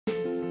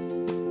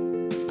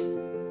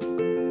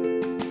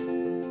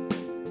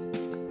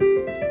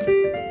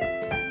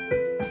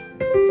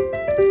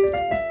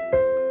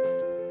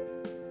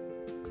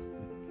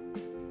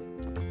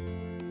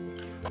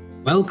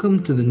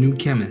Welcome to the New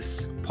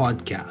Chemist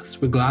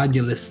podcast. We're glad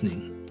you're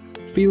listening.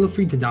 Feel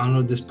free to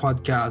download this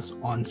podcast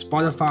on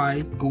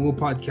Spotify, Google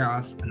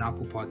Podcasts, and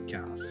Apple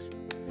Podcasts.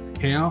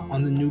 Here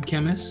on the New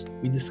Chemist,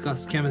 we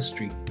discuss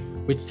chemistry,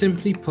 which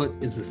simply put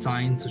is the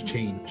science of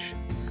change,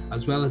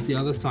 as well as the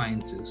other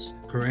sciences,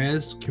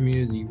 careers,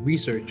 community,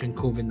 research, and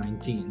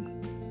COVID-19.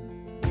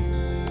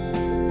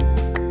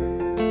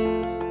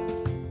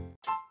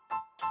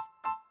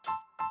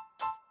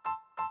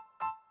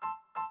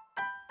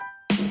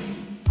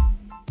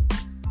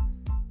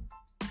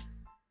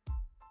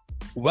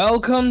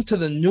 Welcome to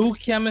the New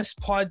Chemist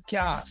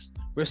podcast.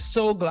 We're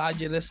so glad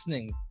you're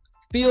listening.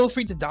 Feel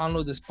free to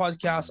download this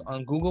podcast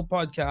on Google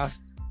Podcasts,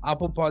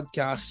 Apple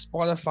Podcasts,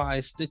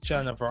 Spotify, Stitcher,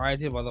 and a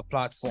variety of other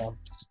platforms.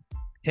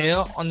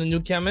 Here on the New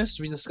Chemist,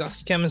 we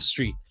discuss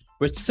chemistry,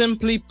 which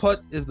simply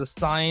put is the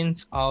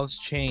science of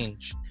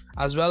change,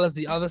 as well as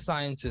the other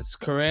sciences,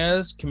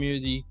 careers,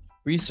 community,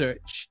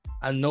 research,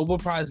 and Nobel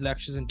Prize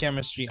lectures in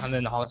chemistry and the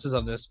analysis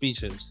of their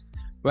speeches.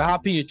 We're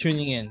happy you're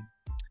tuning in.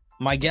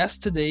 My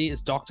guest today is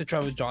Dr.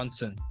 Trevor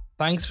Johnson.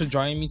 Thanks for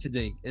joining me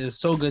today. It is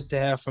so good to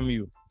hear from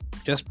you.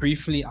 Just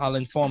briefly, I'll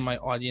inform my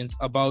audience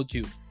about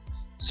you.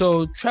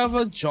 So,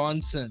 Trevor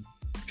Johnson.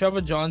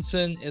 Trevor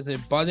Johnson is a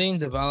budding,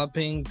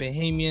 developing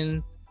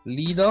Bahamian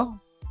leader.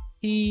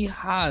 He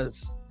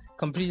has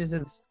completed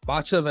his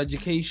Bachelor of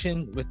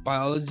Education with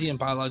Biology and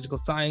Biological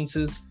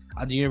Sciences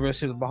at the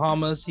University of the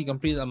Bahamas. He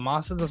completed a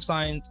Master's of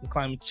Science in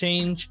Climate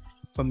Change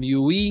from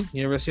UE,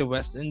 University of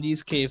West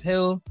Indies, Cave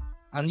Hill,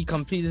 and he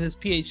completed his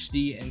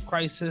Ph.D. in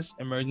Crisis,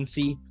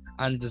 Emergency,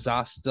 and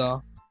Disaster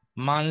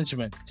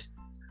Management.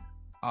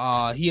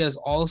 He has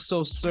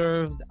also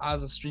served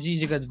as a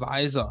strategic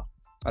advisor,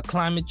 a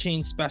climate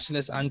change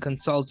specialist and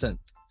consultant.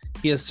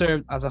 He has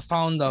served as a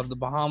founder of the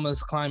Bahamas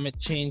Climate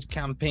Change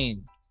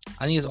Campaign,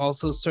 and he has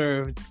also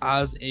served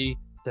as a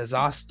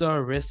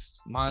disaster risk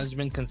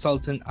management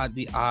consultant at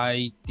the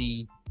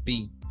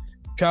IDB.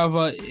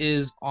 Trevor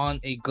is on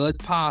a good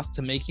path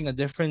to making a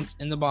difference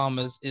in the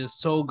Bahamas. It is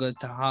so good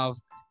to have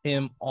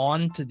him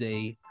on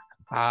today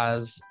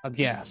as a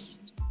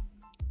guest.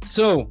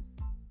 So,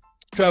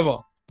 Trevor,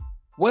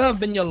 what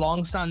have been your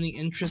long-standing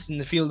interest in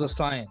the field of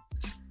science?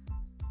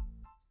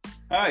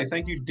 Hi,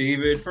 thank you,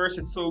 David. First,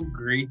 it's so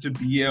great to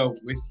be here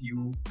with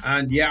you.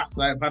 And yes,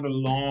 I've had a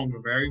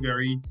very,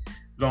 very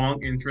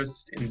long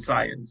interest in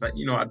science. At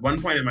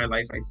one point in my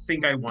life, I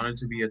think I wanted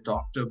to be a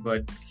doctor,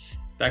 but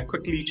that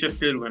quickly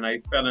shifted when I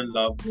fell in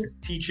love with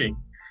teaching.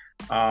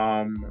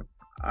 When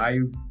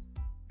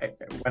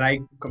I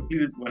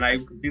completed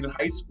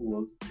high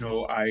school,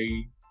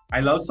 I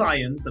love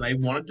science, and I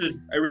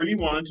really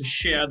wanted to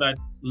share that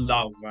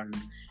love. And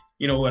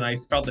when I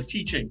felt that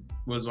teaching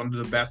was one of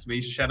the best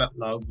ways to share that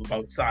love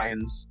about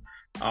science.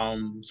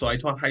 So I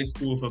taught high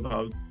school for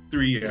about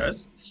 3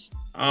 years.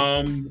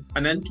 And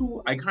then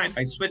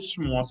I switched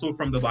more so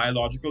from the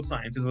biological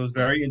sciences. I was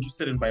very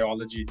interested in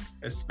biology,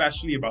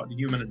 especially about the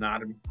human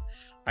anatomy.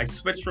 I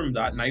switched from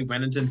that and I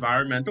went into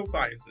environmental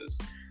sciences.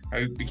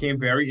 I became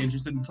very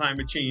interested in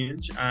climate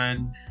change,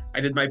 and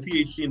I did my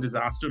Ph.D. in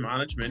disaster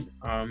management.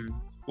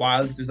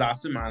 While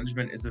disaster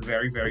management is a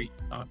very, very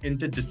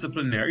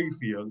interdisciplinary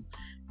field,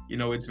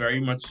 it's very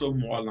much so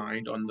more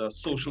aligned on the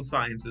social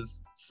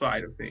sciences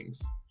side of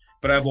things.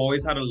 But I've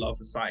always had a love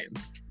for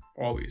science,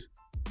 always.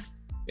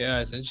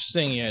 Yeah, it's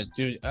interesting,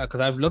 because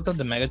I've looked at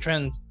the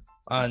megatrends,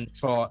 and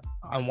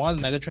one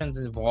of the megatrends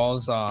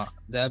involves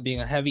there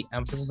being a heavy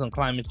emphasis on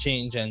climate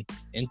change and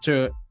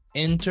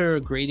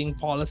integrating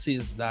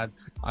policies that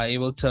are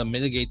able to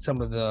mitigate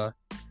some of the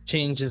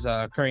changes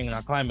occurring in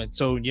our climate.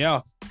 So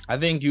yeah, I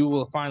think you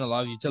will find a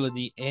lot of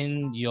utility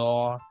in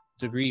your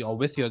degree, or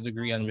with your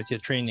degree and with your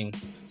training.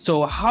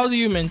 So how do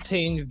you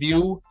maintain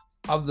view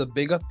of the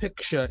bigger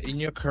picture in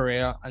your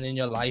career and in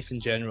your life in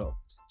general?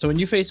 So when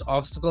you face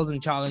obstacles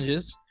and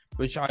challenges,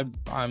 which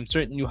I'm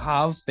certain you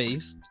have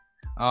faced,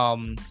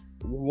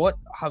 what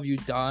have you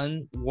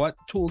done? What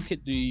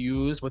toolkit do you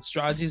use? What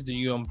strategies do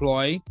you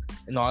employ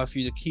in order for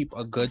you to keep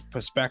a good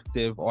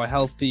perspective or a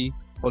healthy,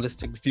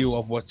 holistic view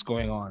of what's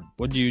going on?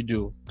 What do you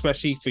do,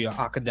 especially for your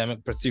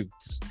academic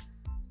pursuits?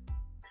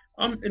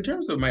 In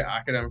terms of my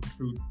academic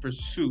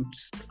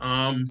pursuits,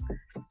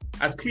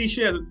 as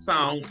cliche as it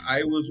sounds,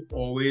 I was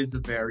always a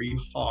very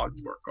hard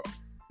worker.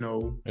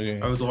 Okay.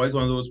 I was always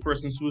one of those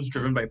persons who was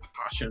driven by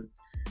passion.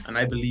 And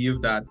I believe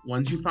that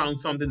once you found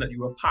something that you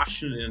were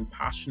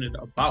passionate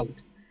about,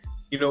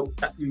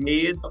 that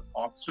made the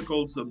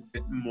obstacles a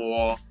bit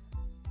more,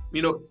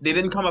 they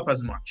didn't come up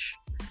as much,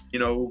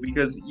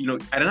 because,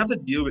 I didn't have to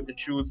deal with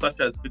issues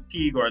such as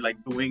fatigue or not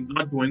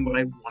doing what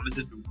I wanted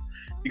to do,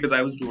 because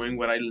I was doing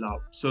what I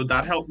loved. So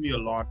that helped me a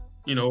lot,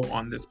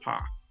 on this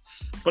path.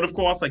 But of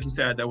course, like you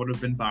said, there would have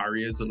been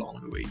barriers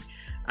along the way.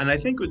 And I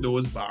think with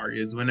those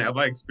barriers, whenever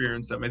I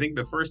experience them, I think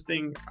the first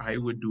thing I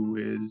would do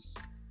is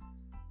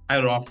I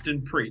would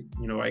often pray.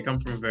 I come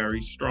from a very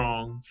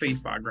strong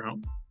faith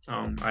background.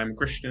 I'm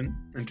Christian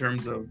in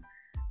terms of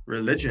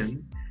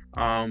religion,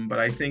 but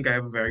I think I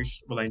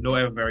know I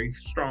have a very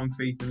strong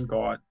faith in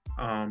God.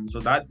 So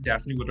that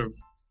definitely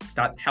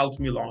that helped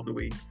me along the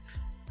way.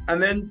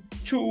 And then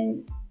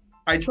two,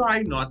 I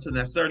try not to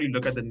necessarily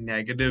look at the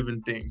negative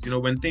in things.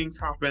 When things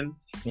happen,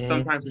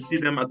 sometimes I see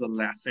them as a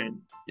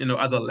lesson,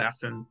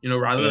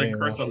 rather than a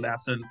curse, a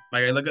lesson.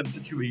 Like I look at the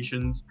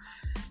situations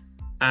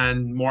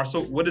and more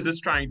so, what is this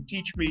trying to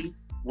teach me?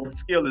 What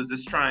skill is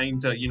this trying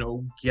to,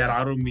 get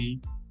out of me?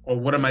 Or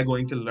what am I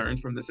going to learn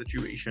from the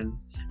situation?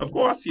 Of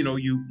course,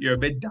 you're a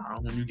bit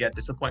down when you get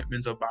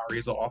disappointments or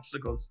barriers or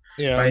obstacles.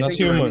 Yeah, but that's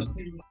human.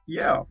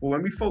 But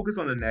when we focus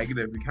on the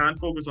negative, we can't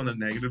focus on the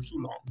negative too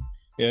long.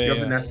 You have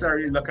to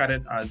necessarily look at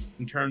it as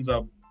in terms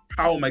of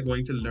how am I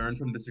going to learn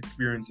from this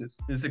experience,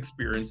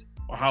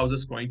 or how is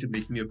this going to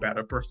make me a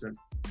better person?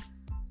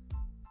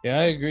 Yeah,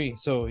 I agree.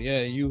 So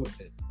you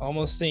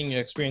almost seeing your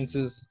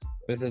experiences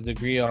with a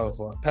degree of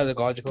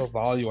pedagogical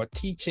value or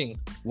teaching.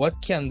 What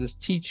can this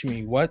teach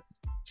me? What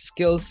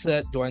skill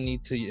set do I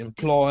need to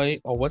employ,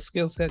 or what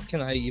skill set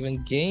can I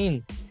even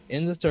gain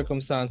in the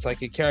circumstance I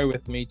could carry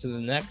with me to the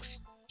next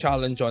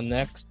challenge or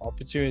next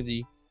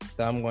opportunity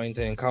that I'm going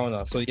to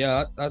encounter? So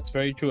yeah, that's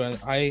very true. And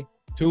I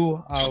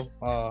too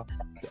have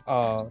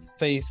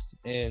faith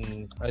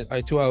in,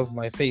 I too have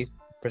my faith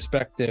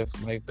perspective,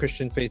 my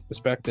Christian faith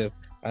perspective,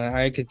 and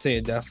I could say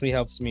it definitely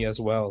helps me as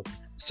well.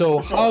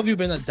 So how have you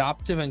been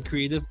adaptive and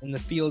creative in the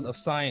field of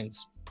science?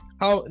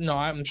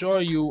 I'm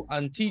sure you,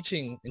 in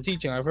teaching,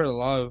 I've heard a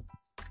lot of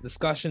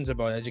discussions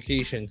about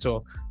education.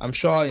 So I'm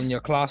sure in your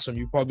classroom,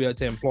 you probably had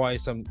to employ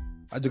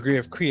a degree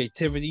of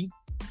creativity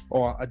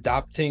or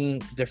adapting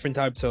different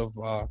types of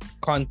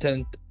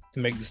content to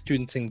make the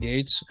students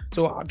engage.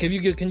 So can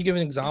you give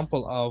an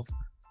example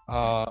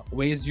of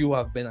ways you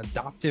have been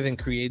adaptive and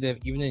creative,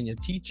 even in your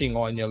teaching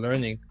or in your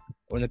learning,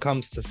 when it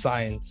comes to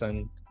science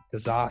and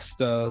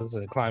disasters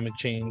and climate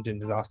change and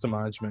disaster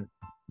management?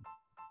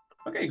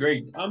 Okay,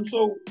 great.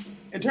 So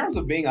in terms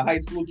of being a high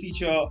school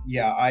teacher,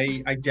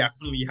 I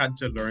definitely had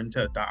to learn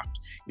to adapt.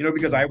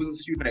 Because I was a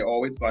student, I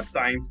always got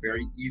science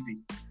very easy.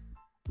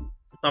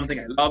 Something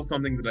I loved,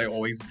 something that I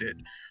always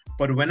did.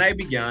 But when I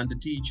began to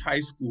teach high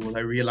school,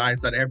 I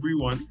realized that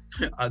everyone,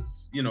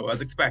 as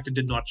expected,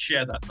 did not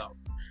share that love.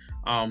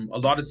 A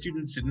lot of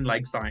students didn't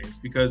like science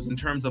because in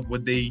terms of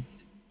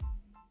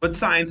what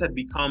science had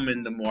become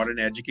in the modern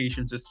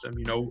education system,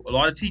 a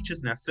lot of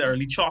teachers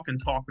necessarily chalk and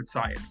talk with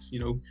science,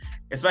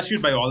 especially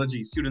with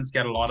biology. Students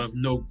get a lot of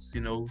notes,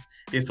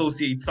 they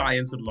associate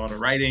science with a lot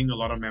of writing, a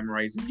lot of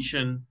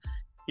memorization,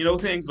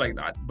 things like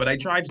that. But I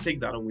tried to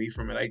take that away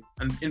from it.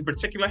 And in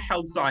particular,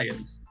 health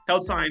science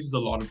is a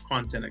lot of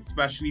content,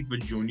 especially for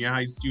junior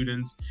high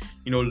students,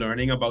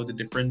 learning about the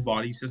different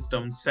body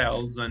systems,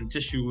 cells and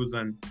tissues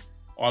and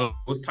all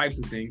those types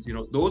of things.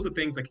 Those are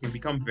things that can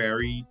become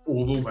very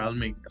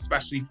overwhelming,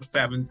 especially for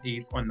 7th,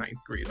 8th, or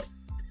 9th grader.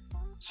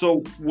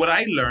 So what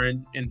I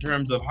learned in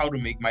terms of how to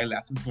make my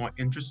lessons more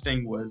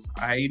interesting was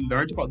I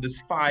learned about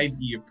this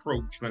 5E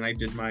approach when I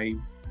did my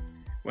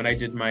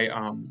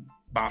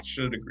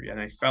bachelor degree, and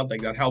I felt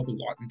like that helped a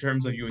lot in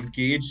terms of you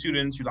engage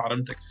students, you allow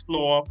them to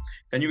explore,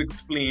 then you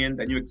explain,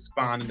 then you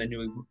expand, and then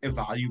you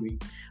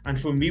evaluate. And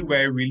for me, where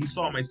I really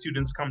saw my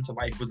students come to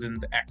life was in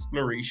the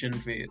exploration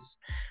phase.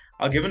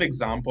 I'll give an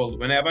example.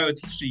 Whenever I would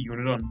teach the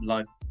unit on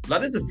blood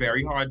is a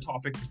very hard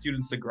topic for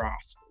students to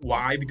grasp.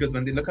 Why? Because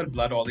when they look at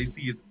blood, all they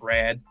see is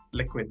red,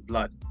 liquid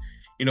blood.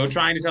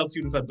 Trying to tell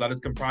students that blood is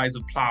comprised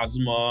of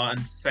plasma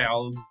and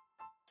cells,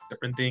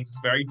 different things, is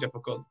very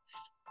difficult.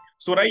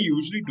 So what I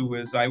usually do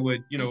is I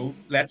would,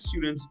 let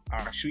students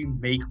actually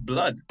make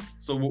blood.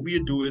 So what we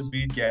would do is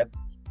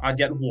I'd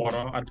get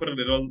water, I'd put a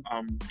little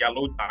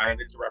yellow dye in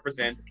it to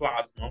represent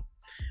plasma,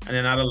 and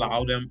then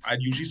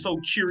I'd usually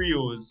soak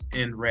Cheerios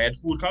in red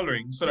food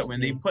coloring so that when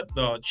they put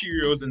the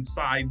Cheerios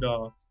inside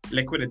the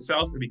liquid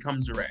itself, it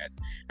becomes red.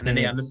 And then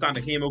they understand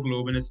the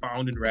hemoglobin is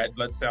found in red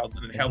blood cells,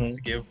 and it helps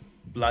to give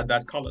blood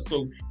that color.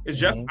 So it's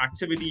just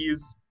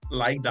activities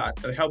like that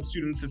help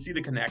students to see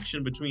the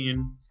connection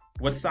between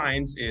what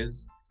science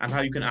is and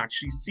how you can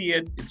actually see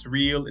it. It's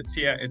real, it's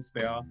here, it's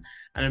there.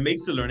 And it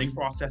makes the learning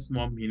process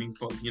more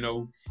meaningful.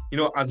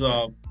 As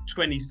a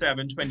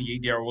 27,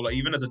 28-year-old, or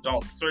even as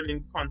adults,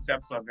 certain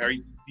concepts are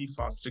very easy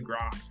for us to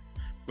grasp.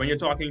 When you're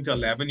talking to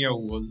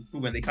 11-year-old who,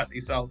 when they cut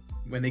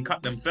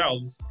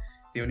themselves,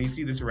 they only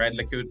see this red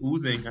liquid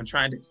oozing, and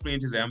trying to explain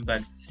to them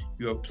that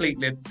you have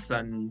platelets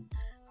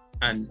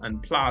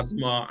and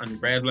plasma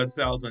and red blood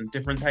cells and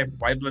different type of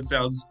white blood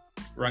cells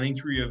running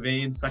through your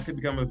veins, that could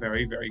become a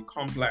very, very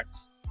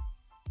complex,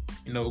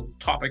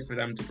 topic for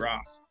them to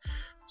grasp.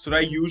 So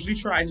what I usually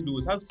try to do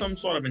is have some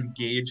sort of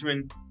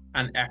engagement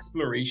and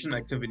exploration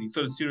activity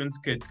so that students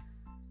could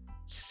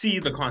see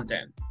the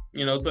content,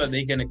 so that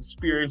they can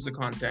experience the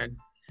content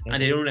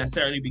and they don't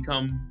necessarily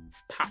become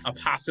a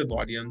passive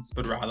audience,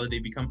 but rather they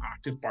become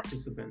active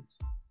participants.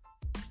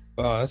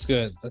 Oh, that's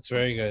good. That's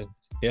very good.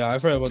 Yeah,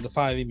 I've heard about the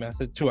 5E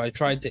method too. I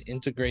tried to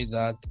integrate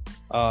that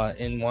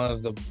in one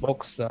of the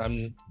books that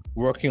I'm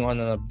working on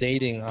and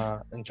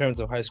updating in terms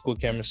of high school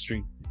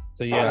chemistry.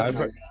 So yeah, I've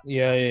heard,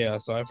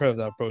 So I've heard of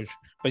that approach.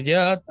 But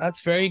yeah,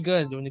 that's very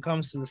good when it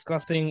comes to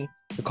discussing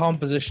the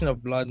composition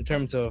of blood in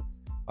terms of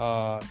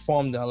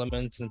formed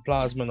elements and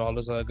plasma and all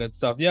this other good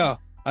stuff. Yeah,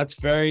 that's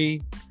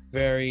very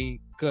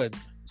Very good.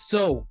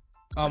 So,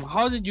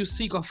 how did you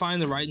seek or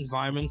find the right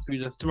environment for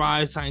you to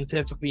thrive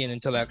scientifically and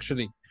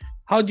intellectually?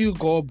 How do you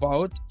go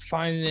about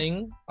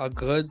finding a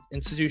good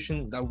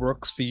institution that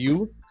works for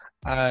you?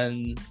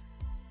 And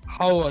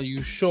how are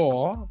you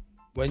sure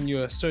when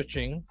you're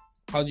searching,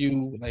 how do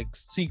you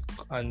seek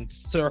and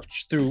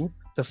search through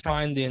to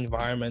find the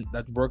environment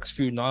that works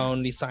for you, not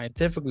only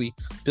scientifically,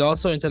 but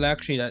also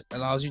intellectually, that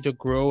allows you to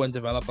grow and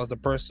develop as a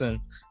person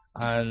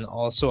and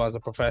also as a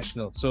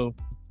professional? So,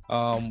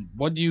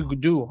 what do you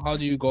do? How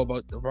do you go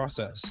about the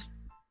process?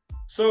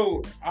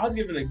 So I'll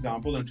give an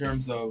example in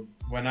terms of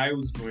when I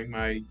was doing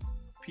my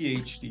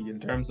Ph.D., in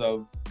terms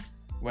of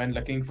when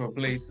looking for a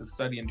place to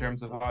study, in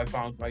terms of how I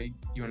found my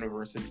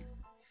university.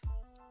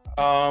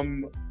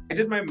 I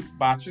did my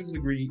bachelor's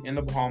degree in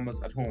the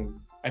Bahamas at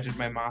home. I did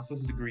my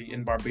master's degree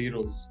in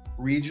Barbados,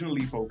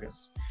 regionally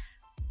focused.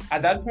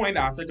 At that point,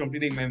 after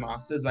completing my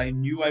master's, I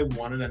knew I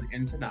wanted an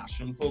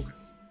international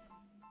focus.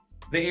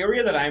 The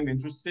area that I'm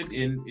interested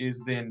in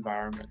is the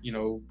environment,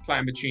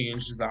 climate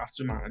change,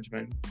 disaster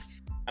management.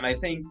 And I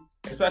think,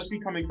 especially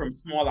coming from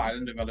small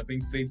island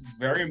developing states, it's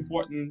very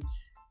important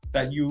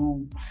that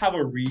you have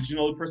a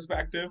regional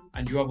perspective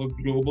and you have a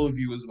global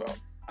view as well.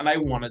 And I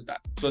wanted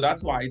that. So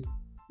that's why I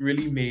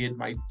really made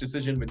my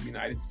decision with the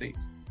United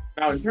States.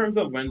 Now, in terms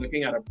of when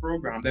looking at a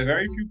program, there are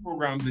very few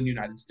programs in the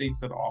United States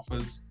that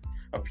offers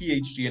a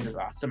PhD in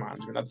disaster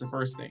management. That's the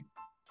first thing.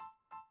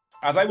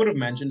 As I would have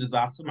mentioned,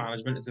 disaster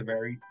management is a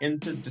very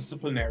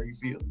interdisciplinary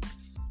field,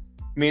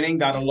 meaning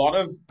that a lot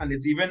of, and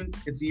it's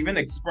even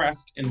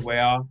expressed in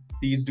where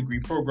these degree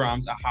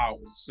programs are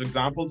housed. For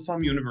example,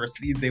 some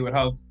universities, they would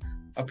have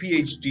a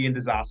PhD in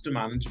disaster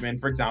management,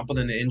 for example,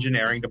 in the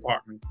engineering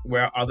department,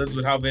 where others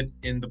would have it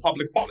in the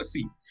public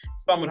policy.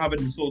 Some would have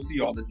it in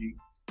sociology.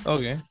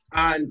 Okay.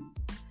 And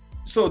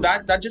so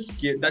that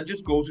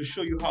just goes to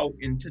show you how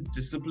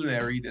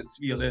interdisciplinary this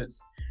field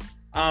is.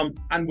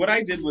 And what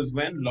I did was,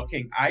 when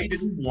looking, I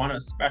didn't want a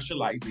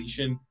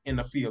specialization in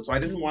a field. So I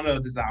didn't want a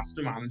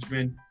disaster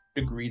management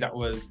degree that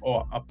was,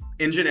 or a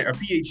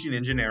PhD in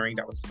engineering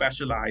that was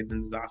specialized in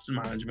disaster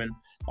management,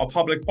 or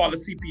public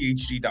policy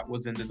PhD that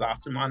was in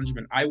disaster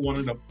management. I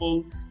wanted a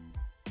full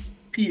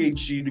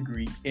PhD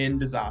degree in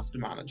disaster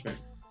management.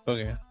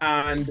 Okay.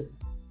 And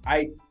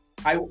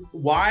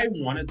why I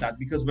wanted that,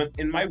 because when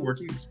in my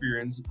working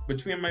experience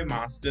between my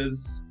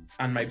master's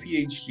and my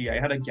PhD,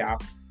 I had a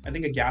gap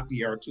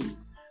year or two.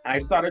 And I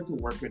started to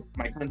work with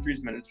my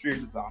country's Ministry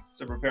of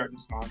Disaster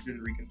Preparedness, Management,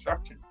 and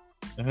Reconstruction.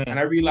 Mm-hmm. And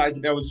I realized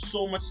that there was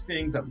so much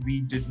things that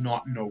we did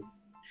not know.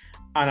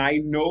 And I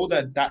know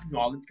that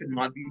knowledge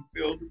cannot be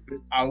filled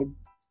without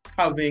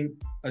having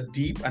a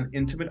deep and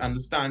intimate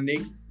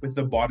understanding with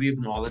the body of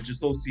knowledge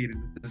associated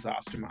with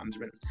disaster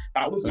management.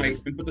 That was my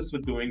impetus for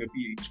doing a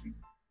PhD.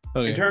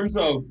 Okay. In terms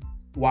of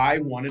why I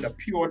wanted a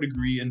pure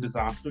degree in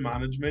disaster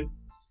management,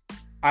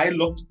 I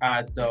looked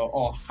at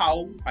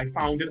how I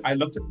found it. I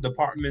looked at the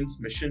department's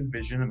mission,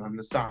 vision, and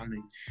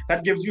understanding.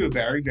 That gives you a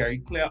very, very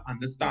clear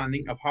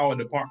understanding of how a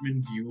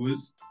department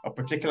views a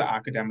particular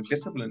academic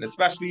discipline,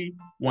 especially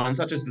one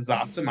such as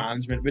disaster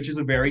management, which is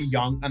a very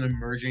young and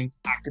emerging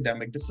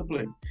academic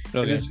discipline.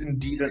 Okay. It is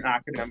indeed an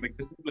academic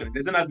discipline. It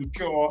isn't as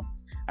mature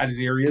as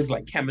areas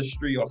like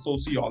chemistry or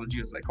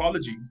sociology or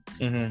psychology.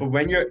 Mm-hmm. But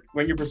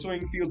when you're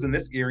pursuing fields in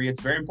this area,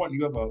 it's very important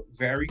you have a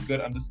very good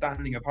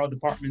understanding of how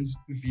departments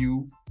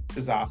view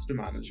disaster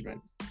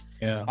management.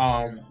 Yeah.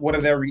 What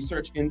are their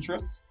research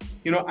interests?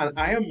 And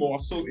I am more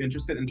so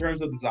interested in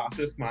terms of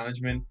disaster risk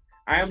management.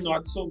 I'm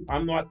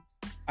not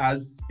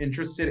as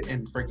interested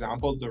in, for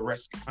example, the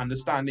risk,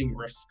 understanding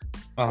risk,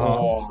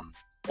 or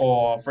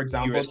for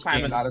example,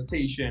 climate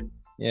adaptation.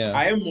 Yeah.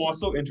 I am more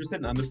so interested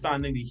in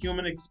understanding the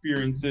human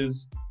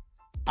experiences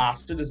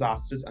after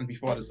disasters and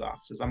before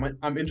disasters.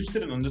 I'm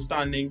interested in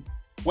understanding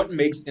what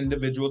makes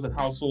individuals and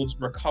households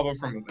recover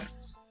from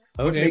events.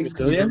 Okay, what makes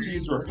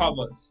communities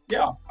recovers.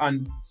 Yeah.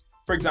 And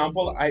for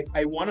example,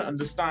 I want to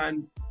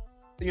understand,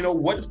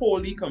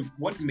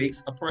 what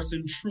makes a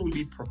person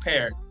truly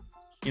prepared?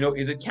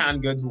 Is it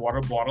canned goods,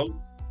 water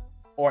bottle,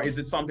 or is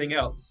it something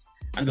else?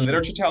 And the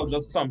literature tells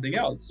us something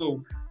else.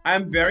 So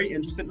I'm very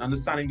interested in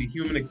understanding the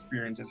human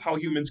experiences, how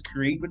humans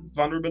create with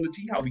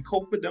vulnerability, how we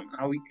cope with them, and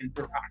how we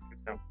interact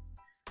with them.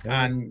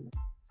 Yeah. And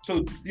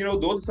so,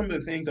 those are some of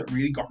the things that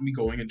really got me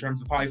going in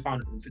terms of how I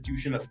found an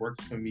institution that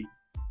worked for me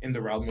in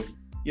the realm of,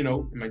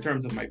 in my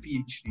terms of my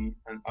PhD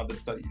and other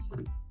studies.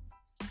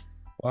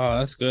 Wow,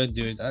 that's good,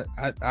 dude.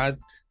 That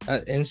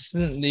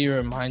instantly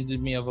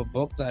reminded me of a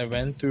book that I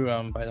read through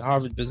by the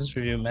Harvard Business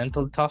Review,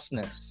 Mental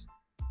Toughness.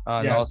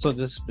 And yes. Also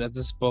this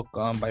book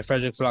by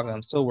Frederick Flock that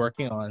I'm still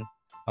working on,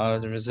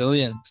 the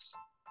Resilience.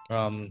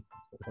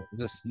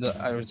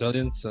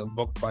 Resilience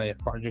book by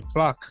Frederick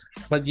Flock.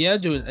 But yeah,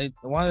 dude,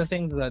 one of the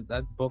things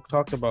that book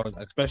talked about,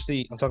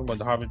 especially I'm talking about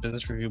the Harvard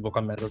Business Review book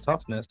on mental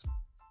toughness.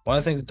 One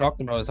of the things it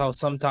talked about is how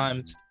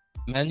sometimes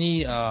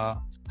many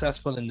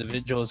successful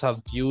individuals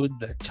have viewed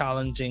their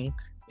challenging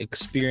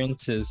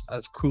experiences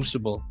as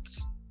crucibles.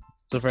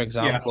 So, for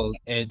example,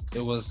 yes.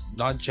 it was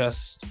not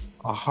just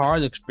a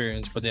hard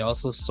experience, but they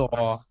also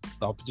saw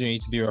the opportunity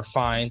to be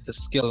refined, to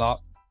skill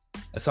up.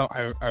 So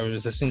I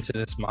was listening to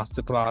this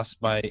masterclass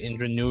by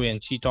Indra Nui,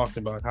 and she talked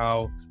about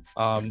how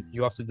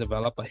you have to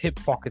develop a hip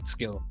pocket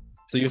skill.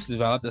 So you have to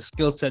develop the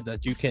skill set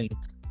that you can,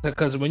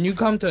 because when you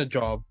come to a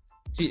job,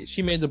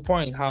 she made the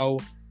point how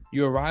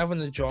you arrive on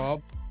the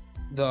job,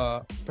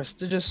 the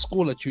prestigious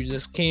school that you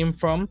just came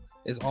from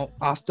is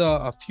after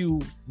a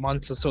few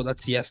months or so,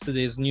 that's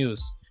yesterday's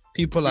news.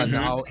 People are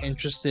now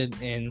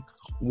interested in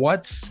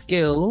what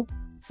skill,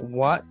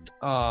 what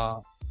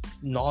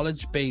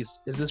knowledge base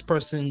is this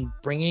person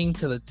bringing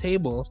to the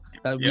table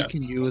that we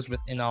can use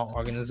within our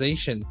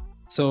organization.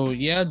 So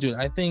yeah, dude,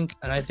 I think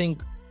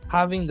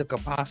having the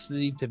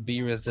capacity to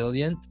be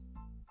resilient,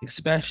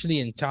 especially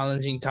in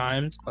challenging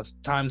times or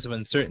times of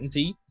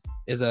uncertainty,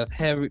 is a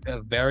very,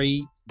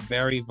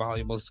 very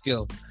valuable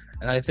skill.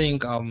 And I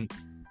think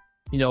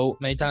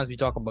many times we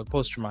talk about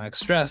post-traumatic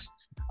stress,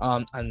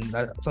 and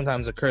that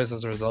sometimes occurs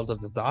as a result of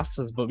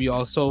disasters, but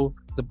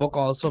the book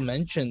also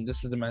mentioned,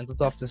 this is the Mental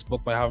Toughness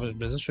book by Harvard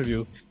Business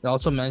Review, it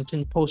also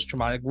mentioned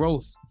post-traumatic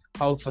growth,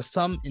 how for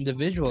some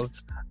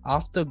individuals,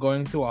 after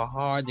going through a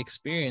hard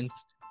experience,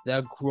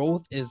 their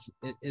growth is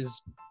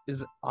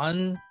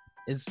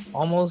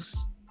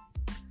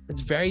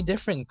very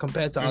different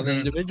compared to other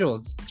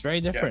individuals. It's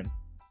very different. Yes.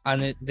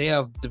 And they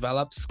have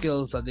developed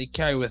skills that they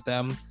carry with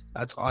them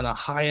that's on a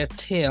higher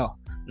tier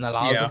and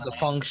allows them to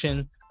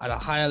function at a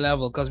higher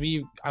level. Because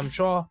I'm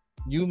sure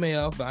you may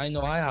have, but I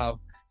know I have,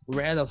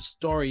 read of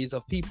stories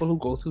of people who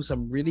go through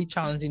some really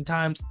challenging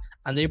times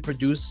and they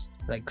produce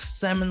like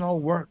seminal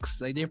works,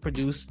 like they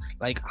produce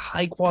like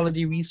high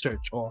quality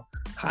research or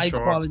high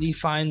quality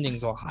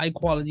findings or high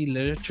quality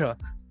literature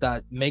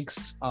that makes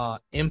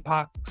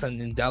impacts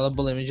and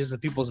indelible images in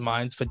people's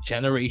minds for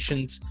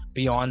generations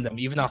beyond them.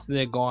 Even after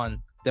they're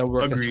gone, their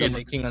work is still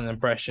making an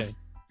impression.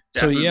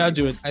 Definitely. So yeah,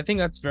 dude, I think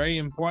that's very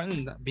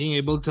important, being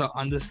able to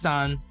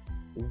understand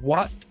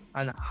what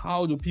and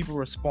how do people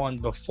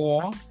respond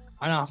before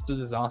and after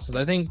disasters.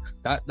 I think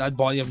that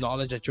body of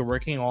knowledge that you're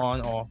working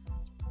on, or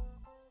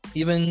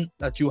even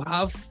that you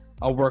have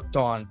worked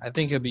on, I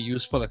think it'll be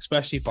useful,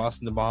 especially for us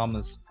in the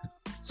Bahamas.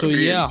 So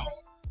yeah,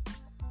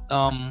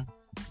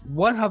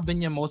 what have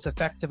been your most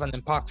effective and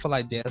impactful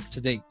ideas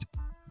to date?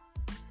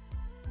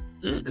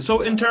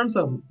 So in terms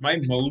of my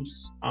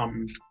modes,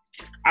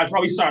 I'd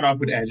probably start off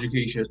with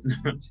education.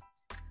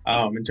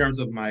 In terms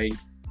of when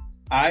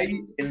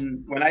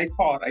I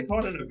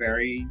taught in a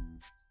very,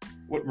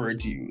 what word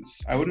to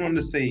use? I wouldn't want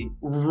to say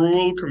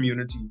rural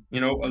community, a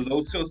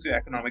low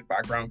socioeconomic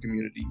background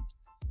community.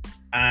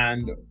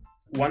 And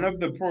one of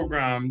the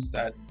programs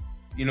that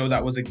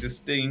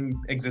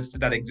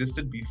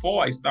existed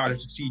before I started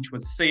to teach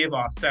was Save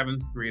Our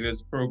Seventh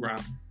Graders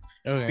program.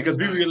 Okay. Because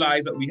we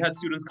realized that we had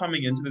students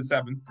coming into the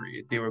 7th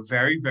grade. They were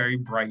very, very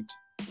bright.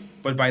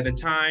 But by the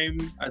time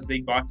as they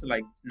got to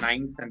like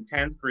 9th and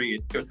 10th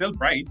grade, they were still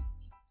bright,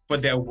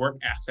 but their work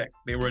ethic,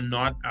 they were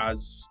not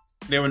as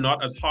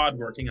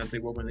hardworking as they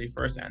were when they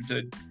first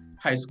entered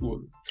high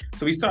school.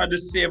 So we started to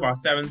Save Our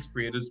 7th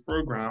Graders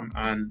program,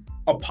 and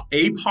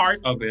a part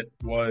of it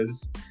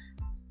was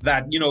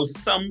that,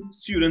 some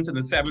students in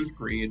the 7th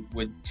grade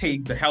would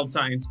take the health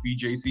science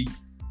BJC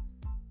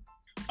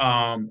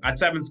at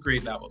 7th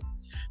grade level.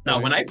 Now,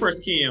 when I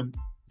first came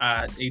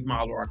at 8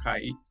 Mile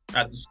Orkai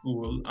at the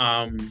school,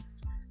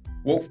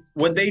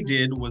 what they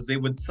did was they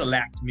would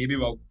select maybe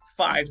about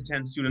 5 to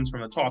 10 students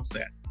from the top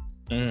set.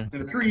 In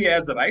the 3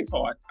 years that I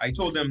taught, I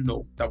told them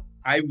no, that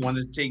I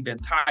wanted to take the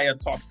entire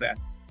top set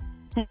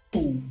to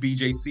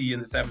BJC in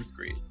the 7th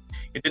grade.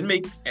 It didn't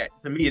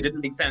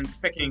make sense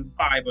picking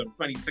 5 or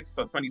 26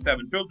 or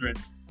 27 children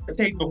to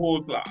take the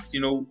whole class,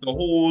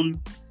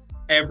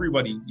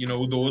 everybody,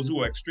 those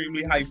who are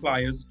extremely high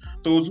flyers,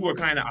 those who are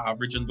kind of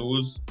average, and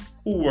those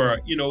who were,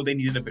 they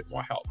needed a bit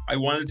more help. I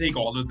wanted to take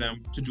all of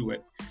them to do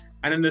it.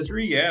 And in the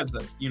 3 years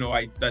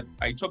that,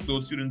 I took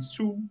those students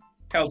to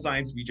Health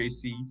Science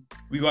BJC,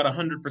 we got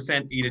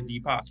 100% A to D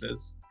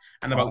passes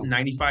and about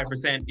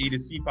 95% A to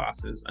C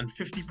passes and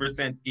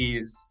 50%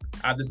 A's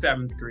at the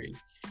 7th grade.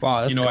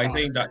 Wow, I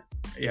think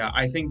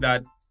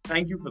that,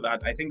 thank you for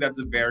that. I think that's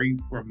a very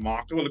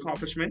remarkable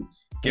accomplishment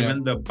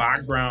given the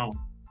background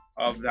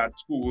of that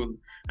school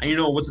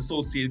and what's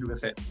associated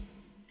with it.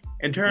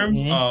 In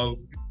terms of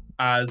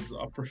as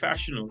a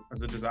professional,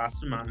 as a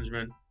disaster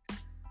management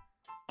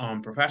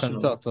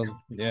professional,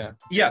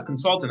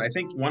 consultant, I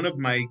think one of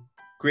my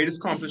greatest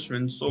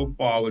accomplishments so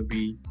far would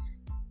be,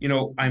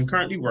 I'm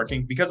currently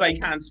working, because I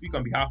can't speak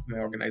on behalf of my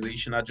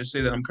organization, I'll just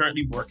say that I'm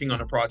currently working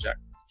on a project,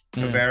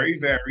 a very,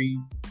 very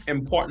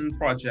important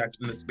project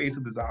in the space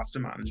of disaster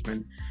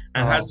management,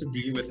 and has to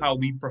deal with how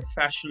we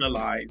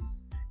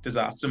professionalize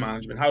disaster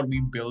management. How do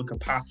we build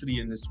capacity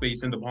in this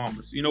space in the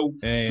Bahamas? We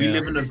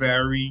live in a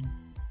very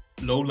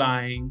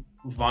low-lying,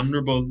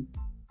 vulnerable,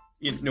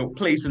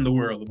 place in the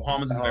world. The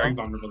Bahamas is very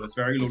vulnerable. It's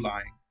very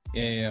low-lying.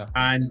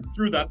 And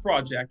through that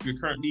project, we're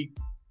currently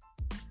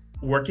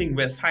working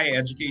with higher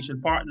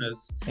education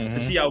partners to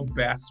see how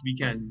best we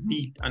can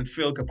meet and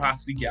fill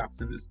capacity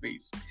gaps in this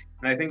space.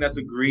 And I think that's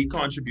a great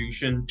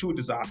contribution to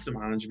disaster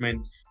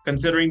management,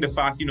 considering the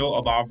fact,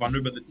 of our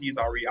vulnerabilities,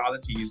 our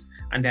realities,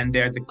 and then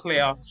there's a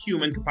clear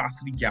human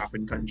capacity gap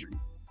in country.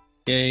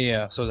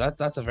 Yeah. So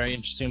that's a very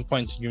interesting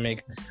point you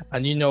make.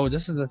 And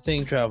this is the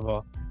thing,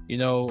 Trevor.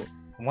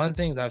 One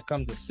thing that I've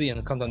come to see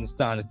and come to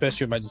understand,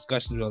 especially with my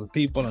discussions with other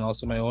people and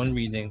also my own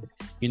reading,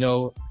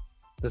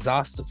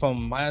 disaster,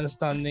 from my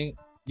understanding,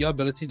 your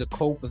ability to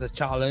cope with a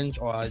challenge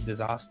or a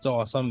disaster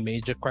or some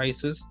major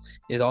crisis,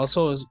 it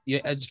also is, your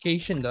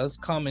education does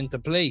come into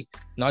play,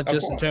 not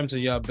just in terms of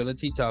your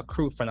ability to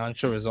accrue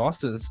financial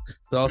resources,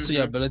 but also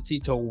your ability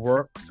to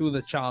work through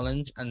the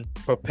challenge and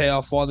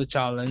prepare for the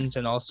challenge,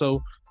 and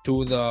also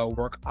do the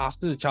work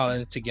after the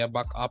challenge to get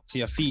back up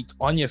to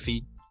on your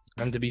feet,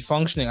 and to be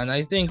functioning. And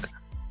I think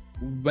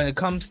when it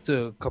comes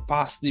to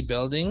capacity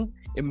building,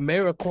 it may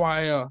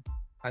require,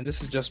 and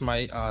this is just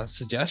my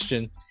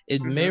suggestion,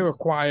 it may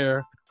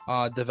require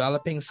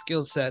developing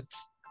skill sets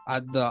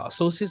at the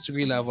associate's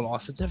degree level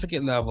or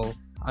certificate level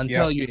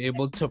until you're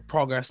able to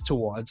progress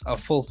towards a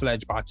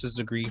full-fledged bachelor's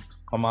degree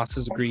or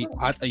master's degree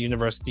at a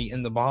university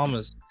in the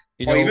Bahamas.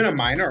 Or even a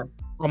minor.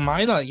 A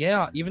minor,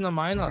 yeah, even a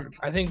minor.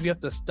 I think we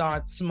have to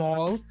start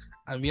small,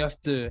 and we have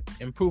to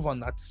improve on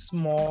that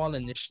small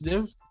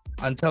initiative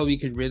until we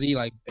could really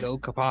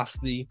build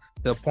capacity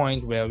to the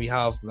point where we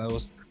have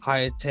those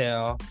higher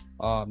tier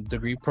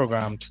degree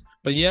programs.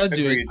 But yeah,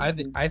 dude,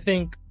 I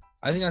think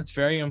that's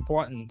very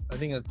important. I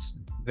think it's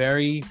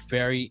very,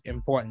 very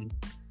important.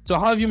 So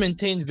how have you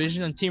maintained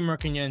vision and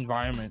teamwork in your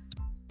environment?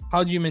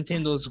 How do you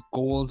maintain those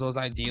goals, those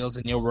ideals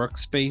in your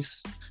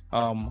workspace?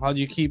 How do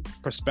you keep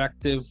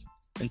perspective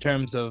in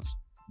terms of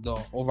the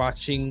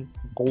overarching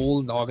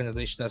goal the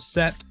organization has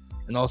set,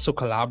 and also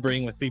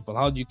collaborating with people?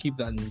 How do you keep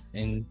that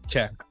in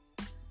check?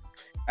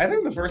 I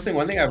think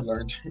one thing I've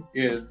learned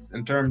is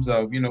in terms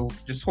of,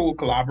 just whole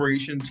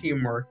collaboration,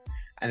 teamwork,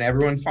 and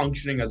everyone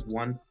functioning as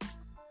one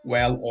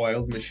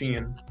well-oiled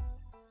machine.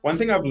 One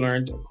thing I've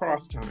learned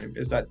across time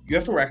is that you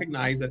have to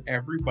recognize that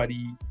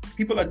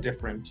people are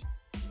different,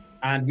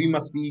 and we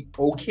must be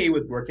okay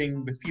with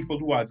working with people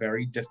who are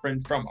very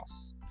different from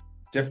us.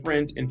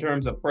 Different in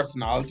terms of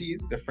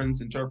personalities,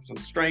 different in terms of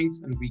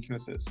strengths and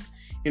weaknesses.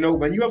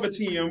 When you have a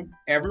team,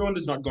 everyone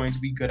is not going to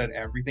be good at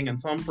everything, and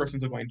some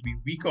persons are going to be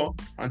weaker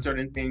on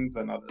certain things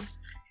than others.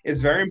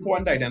 It's very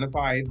important to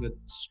identify the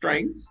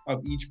strengths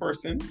of each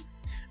person,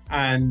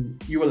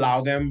 and you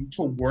allow them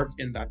to work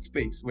in that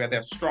space where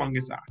they're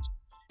strongest at.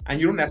 And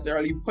you don't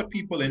necessarily put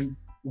people in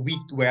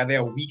where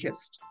they're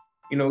weakest.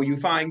 You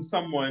find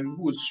someone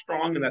who is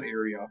strong in that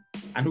area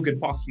and who can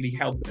possibly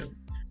help them.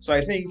 So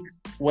I think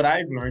what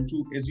I've learned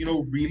too is,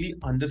 really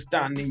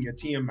understanding your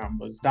team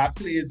members. That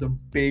plays a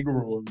big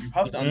role. You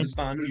have to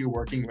understand who you're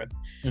working with.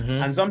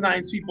 And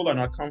sometimes people are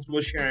not comfortable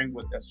sharing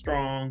what they're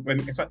strong.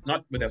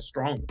 Not with their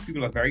strong.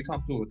 People are very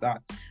comfortable with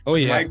that.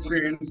 In my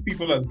experience,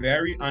 people are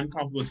very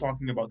uncomfortable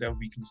talking about their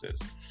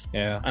weaknesses.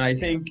 Yeah. And I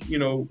think,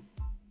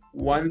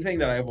 one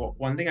thing I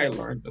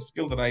learned, a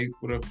skill that I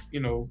would have,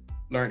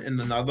 learned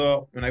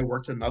when I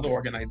worked in another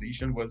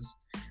organization was,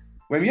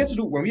 when we had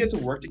to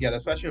work together,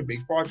 especially on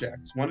big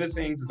projects, one of the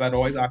things is I'd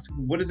always ask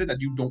people, what is it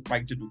that you don't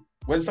like to do?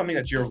 What is something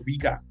that you're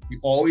weak at? We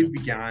always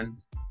began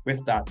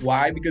with that.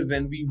 Why? Because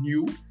then we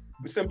knew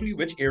simply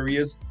which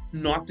areas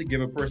not to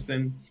give a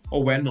person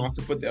or where not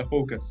to put their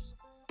focus.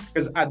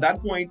 Because at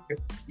that point,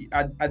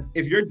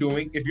 if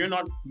you're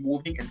not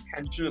moving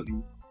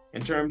intentionally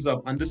in terms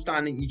of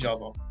understanding each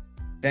other,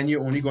 then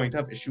you're only going to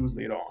have issues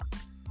later on.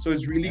 So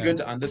it's really good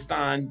to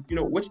understand,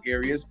 which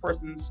areas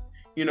persons,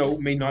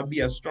 may not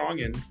be as strong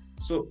in.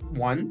 So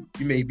one,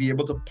 you may be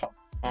able to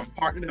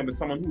partner them with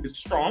someone who is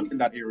strong in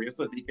that area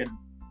so that they can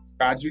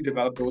gradually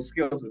develop those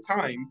skills with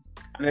time.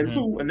 And then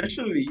two,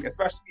 initially,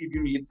 especially if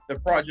you need the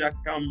project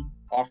come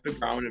off the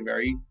ground in a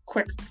very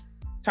quick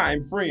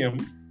time frame,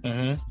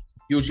 you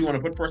usually want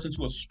to put persons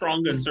who are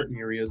stronger in certain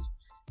areas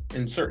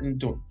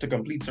to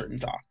complete certain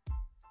tasks.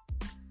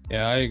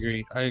 Yeah, I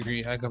agree.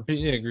 I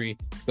completely agree.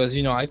 Because,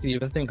 I can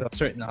even think of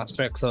certain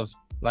aspects of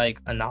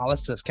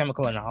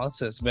chemical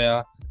analysis,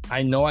 where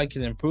I know I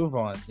can improve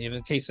on.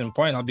 Even case in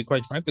point, I'll be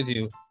quite frank with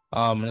you.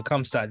 When it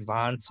comes to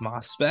advanced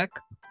mass spec,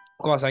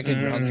 of course, I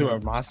can run through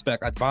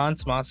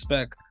advanced mass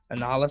spec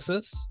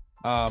analysis.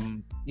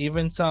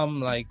 Even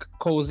some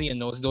COSY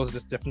and those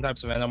different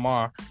types of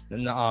NMR,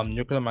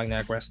 nuclear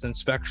magnetic resonance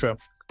spectra.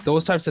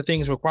 Those types of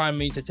things require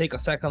me to take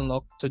a second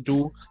look, to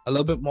do a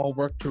little bit more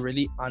work to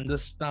really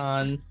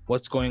understand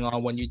what's going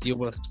on when you deal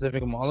with a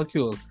specific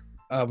molecule.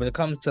 When it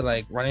comes to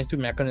running through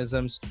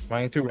mechanisms,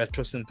 running through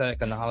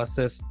retrosynthetic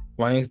analysis,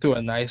 running through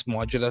a nice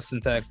modular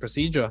synthetic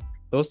procedure,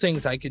 those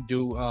things I could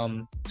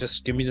do.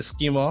 Just give me the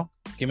schema,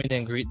 give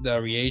me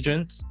the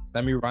reagents,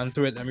 let me run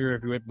through it, let me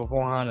review it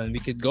beforehand, and we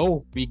could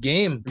go. We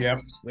game.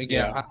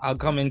 I'll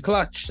come in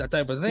clutch, that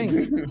type of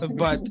thing.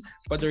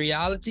 but the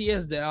reality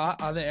is there are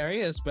other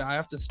areas where I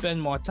have to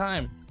spend more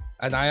time,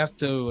 and I have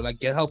to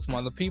get help from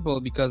other people,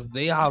 because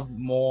they have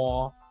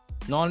more.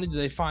 Not only do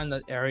they find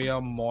that area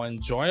more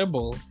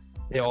enjoyable,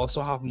 they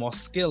also have more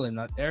skill in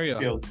that area.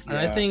 Skills, And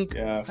I think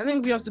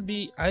we have to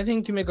be. I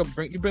think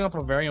you bring up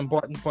a very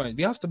important point.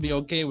 We have to be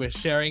okay with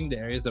sharing the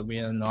areas that we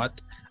are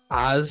not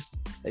as.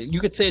 You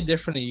could say it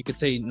differently. You could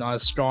say not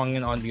as strong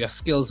and on your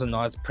skills are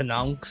not as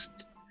pronounced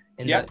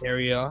in that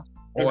area,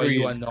 or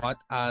you are not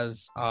as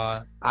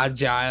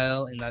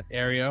agile in that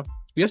area.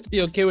 We have to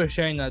be okay with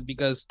sharing that,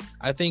 because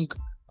I think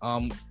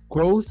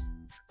growth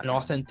and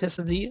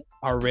authenticity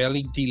are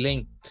rarely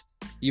delinked.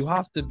 You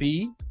have to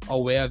be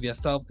aware of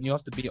yourself, and you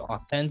have to be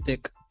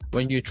authentic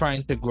when you're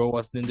trying to grow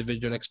as an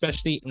individual,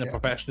 especially in a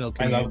professional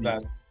community. I love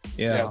that.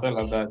 Yeah. Yes, I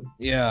love that.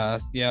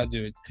 Yeah,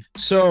 dude.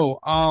 So,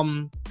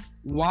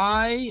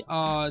 why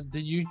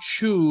did you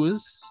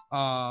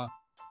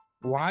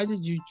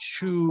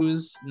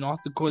choose North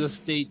Dakota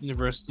State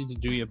University to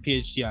do your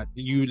PhD at?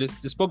 You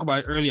just spoke about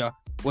it earlier.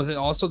 Was it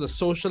also the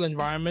social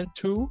environment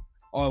too,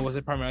 or was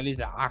it primarily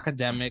the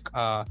academic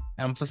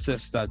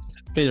emphasis that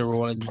played a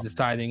role in you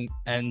deciding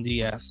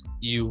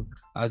NDSU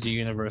as a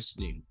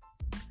university?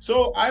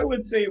 So I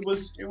would say it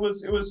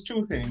was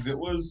two things. It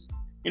was,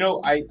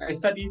 I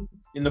studied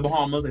in the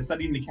Bahamas, I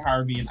studied in the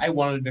Caribbean. I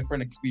wanted a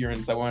different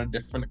experience. I wanted a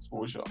different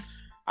exposure.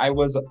 I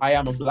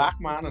am a Black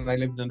man, and I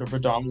lived in a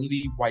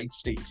predominantly white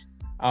state.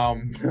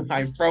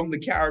 I'm from the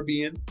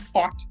Caribbean,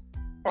 hot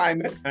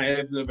climate. I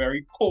lived in a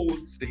very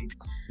cold state.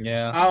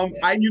 Yeah.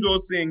 I knew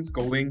those things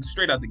going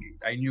straight out the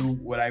gate. I knew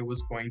what I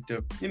was going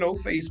to,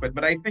 face with.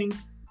 But I think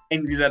I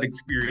needed that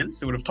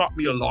experience. It would have taught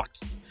me a lot.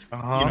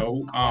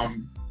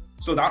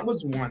 So that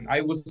was one.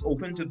 I was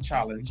open to the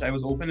challenge. I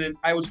was open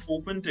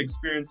to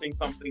experiencing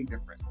something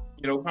different.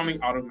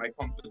 Coming out of my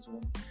comfort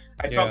zone.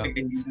 I felt like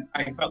I needed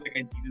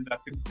that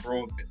to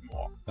grow a bit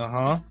more.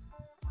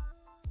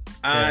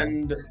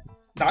 And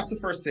that's the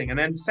first thing. And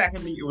then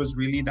secondly, it was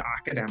really the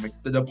academics.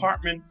 The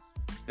Department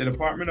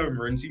of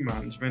Emergency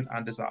Management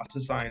and Disaster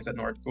Science at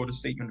North Dakota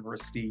State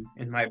University,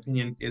 in my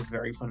opinion, is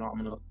very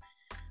phenomenal.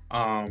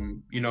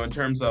 In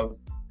terms of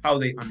how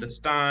they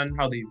understand,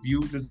 how they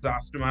view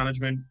disaster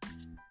management,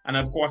 and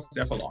of course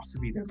their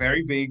philosophy. They're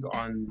very big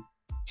on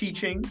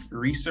teaching,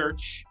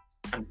 research,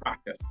 and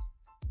practice.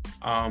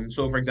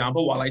 So for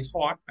example, while I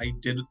taught, I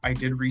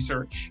did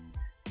research.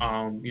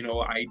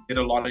 I did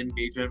a lot of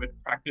engagement with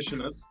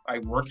practitioners. I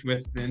worked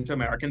with the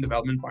Inter-American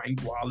Development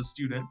Bank while a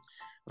student.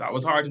 That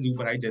was hard to do,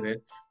 but I did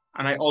it.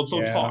 And I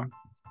also taught.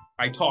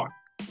 I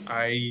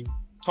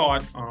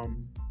taught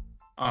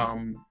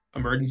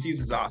emergencies,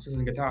 disasters,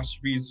 and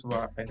catastrophes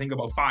for, I think,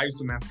 about 5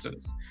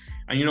 semesters.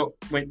 And,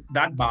 when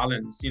that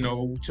balance,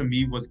 to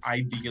me was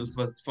ideal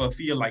for a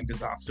field like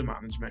disaster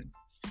management.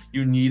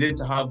 You needed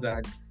to have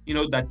that,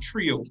 that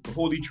trio, the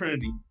Holy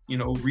Trinity,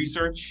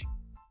 research,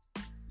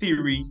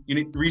 theory, you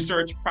need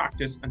research,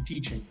 practice, and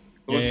teaching.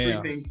 Those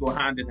three things go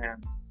hand in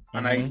hand.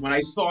 And when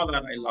I saw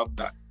that, I loved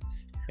that.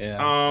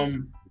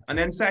 And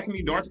then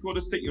secondly, North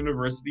Dakota State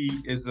University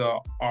is a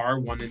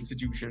R1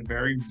 institution,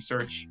 very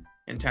research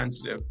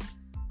intensive.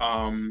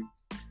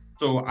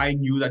 So I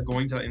knew that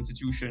going to the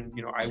institution,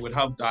 I would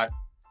have that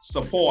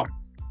support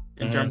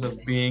in terms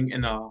of being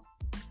in a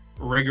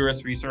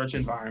rigorous research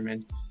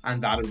environment,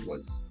 and that it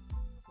was.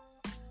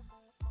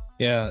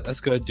 Yeah, that's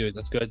good, dude.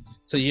 That's good.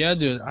 So yeah,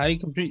 dude, I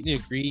completely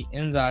agree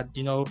in that,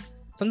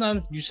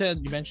 sometimes you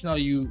mentioned how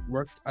you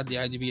worked at the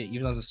IDB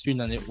even as a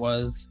student, and it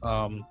was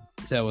you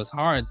said it was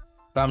hard,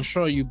 but I'm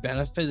sure you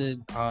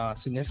benefited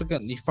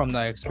significantly from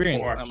that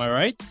experience. Am I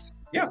right?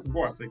 Yes, of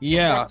course.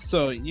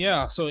 So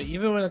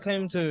even when it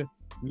came to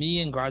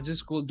me in graduate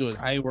school, dude,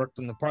 I worked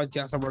on the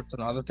podcast, I worked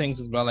on other things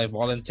as well. I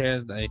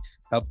volunteered, I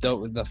helped out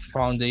with the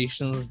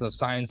foundations, the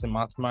science and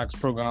mathematics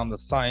program, the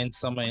Science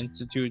Summer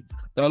Institute.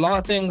 There are a lot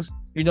of things,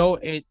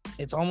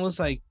 it's almost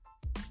like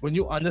when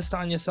you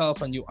understand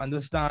yourself and you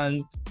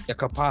understand your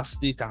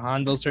capacity to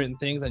handle certain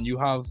things, and you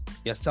have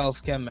your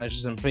self-care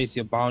measures in place,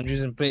 your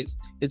boundaries in place,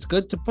 it's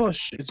good to push.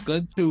 It's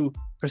good to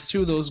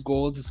pursue those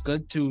goals. It's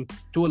good to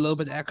do a little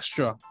bit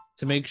extra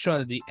to make sure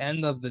at the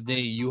end of the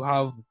day you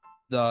have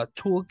the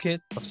toolkit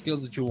of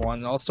skills that you want,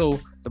 and also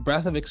the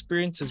breadth of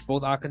experiences,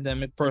 both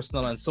academic,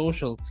 personal, and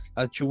social,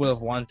 that you would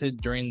have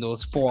wanted during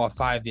those 4 or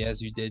 5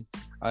 years you did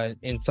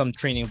in some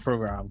training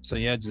program. So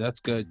yeah, that's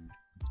good.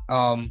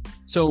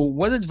 So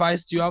what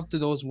advice do you have to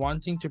those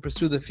wanting to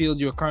pursue the field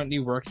you're currently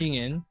working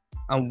in,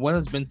 and what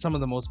has been some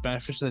of the most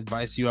beneficial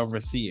advice you have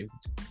received?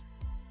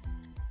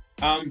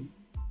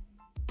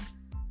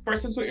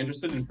 Persons who are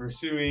interested in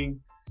pursuing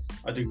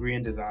a degree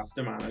in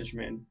disaster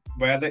management,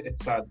 whether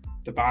it's at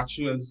the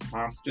bachelor's,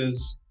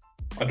 master's,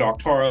 or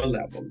doctoral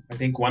level, I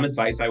think one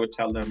advice I would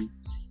tell them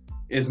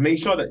is make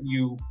sure that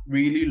you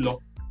really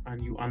look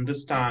and you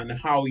understand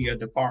how your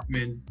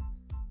department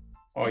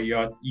or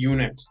your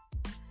unit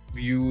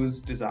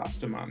views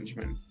disaster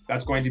management.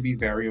 That's going to be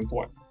very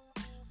important.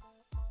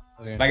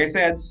 Okay. Like I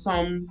said,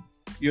 some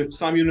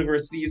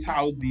universities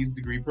house these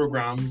degree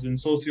programs in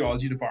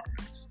sociology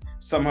departments.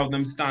 Some of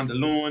them stand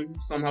alone,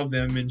 some of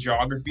them in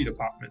geography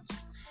departments.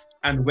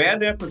 And where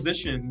they're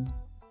positioned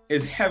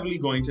is heavily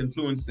going to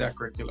influence their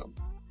curriculum.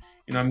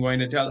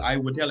 I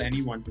would tell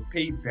anyone to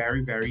pay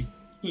very, very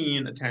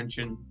keen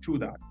attention to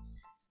that.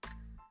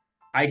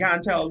 I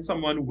can't tell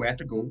someone where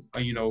to go.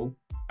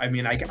 I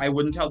mean, I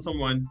wouldn't tell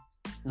someone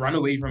run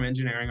away from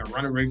engineering or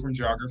run away from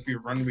geography or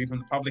run away from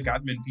the public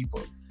admin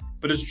people.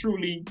 But it's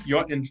truly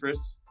your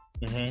interest.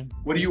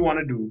 What do you want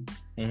to do?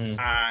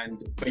 And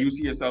where you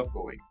see yourself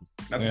going.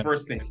 That's the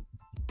first thing.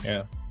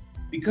 Yeah.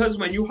 Because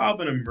when you have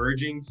an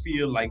emerging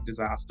field like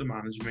disaster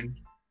management,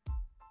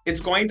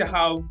 it's going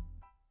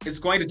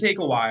to take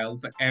a while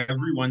for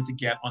everyone to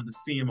get on the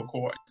same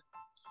accord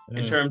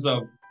in terms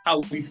of how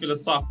we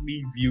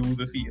philosophically view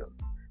the field.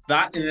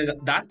 That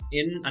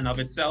in and of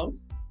itself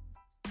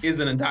is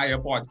an entire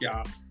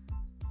podcast,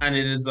 and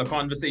it is a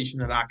conversation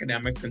that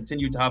academics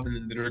continue to have in the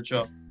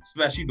literature,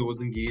 especially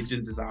those engaged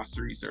in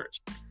disaster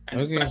research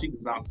and especially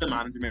disaster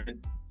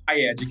management,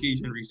 higher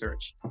education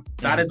research.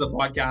 That is a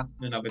podcast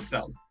in and of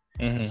itself.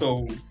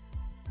 So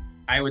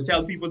I would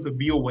tell people to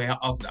be aware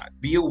of that.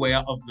 Be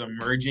aware of the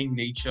emerging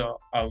nature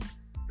of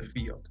the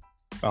field.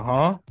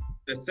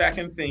 The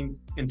second thing,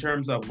 in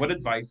terms of what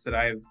advice that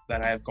I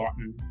have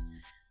gotten,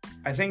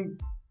 I think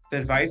the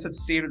advice that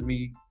stayed with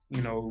me,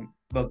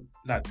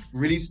 that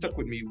really stuck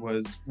with me,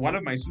 was one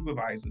of my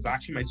supervisors,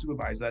 actually my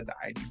supervisor at the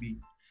IDB.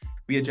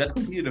 We had just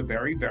completed a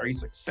very, very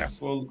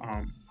successful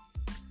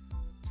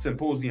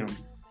symposium.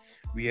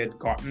 We had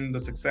gotten the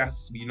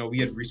success. We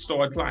had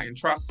restored client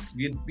trust.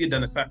 We had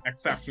done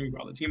exceptionally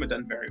well. The team had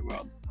done very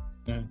well.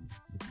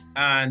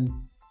 And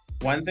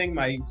one thing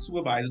my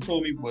supervisor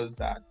told me was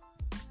that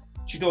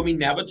she told me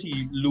never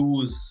to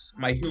lose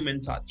my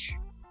human touch.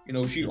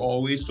 She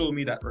always told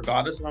me that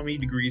regardless of how many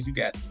degrees you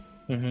get,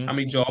 how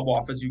many job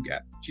offers you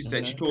get, she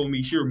said,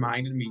 she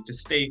reminded me to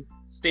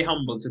stay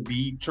humble,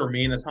 to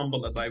remain as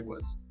humble as I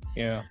was.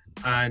 Yeah.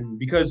 And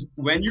because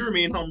when you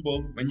remain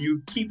humble, when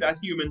you keep that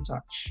human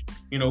touch,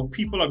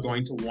 people are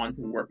going to want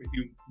to work with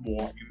you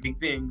more. You make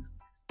things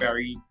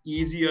very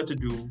easier to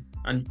do.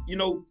 And,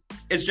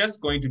 it's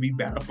just going to be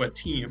better for a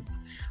team.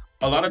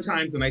 A lot of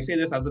times, and I say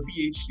this as a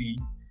PhD,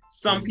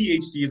 some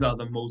PhDs are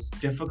the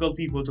most difficult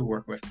people to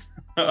work with.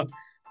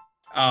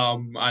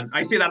 And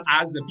I say that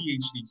as a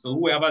PhD. So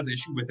whoever has an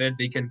issue with it,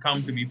 they can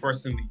come to me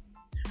personally.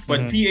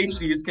 But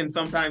PhDs can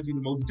sometimes be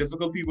the most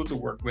difficult people to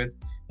work with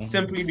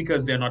simply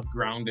because they're not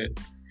grounded.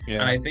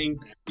 Yeah. And I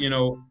think,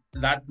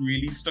 that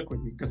really stuck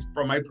with me, because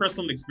from my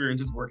personal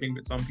experiences working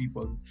with some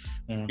people,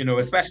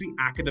 especially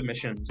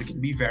academicians, it can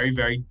be very,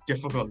 very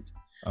difficult.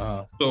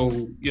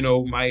 So,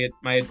 my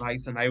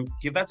advice, and I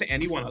give that to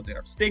anyone out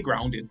there, stay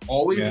grounded.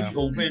 Always be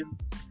open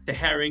to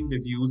hearing the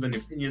views and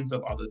opinions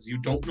of others. You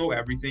don't know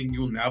everything.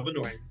 You'll never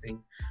know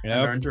anything.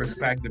 Learn to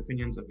respect the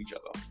opinions of each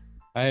other.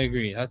 I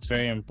agree. That's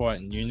very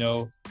important.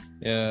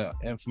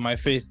 And from my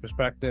faith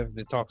perspective,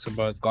 it talks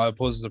about God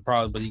opposes the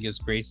proud, but he gives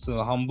grace to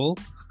the humble.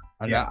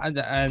 And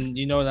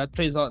that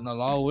plays out in a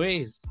lot of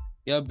ways.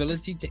 Your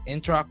ability to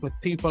interact with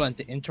people and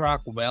to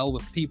interact well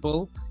with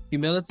people.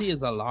 Humility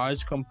is a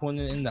large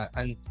component in that.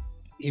 And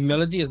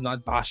humility is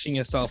not bashing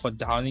yourself or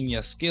downing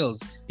your skills.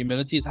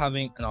 Humility is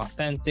having an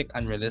authentic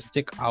and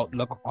realistic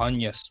outlook on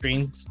your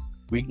strengths,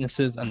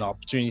 weaknesses, and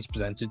opportunities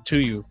presented to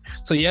you.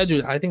 So yeah,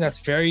 dude, I think that's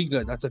very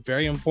good. That's a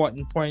very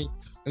important point.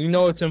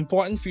 It's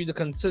important for you to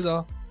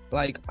consider,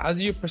 like, as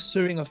you're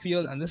pursuing a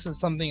field, and this is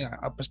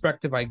a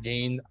perspective I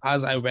gained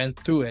as I went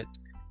through it.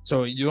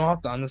 So you don't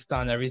have to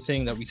understand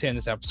everything that we say in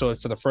this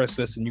episode for the first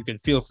listen. You can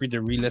feel free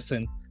to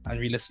re-listen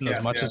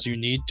as much as you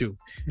need to.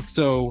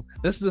 So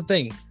this is the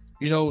thing,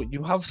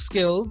 you have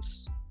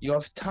skills, you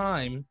have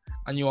time,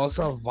 and you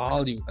also have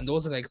value. And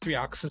those are like three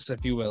axes,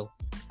 if you will.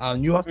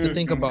 You have to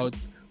think about,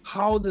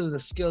 how do the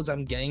skills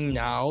I'm getting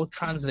now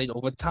translate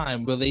over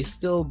time? Will they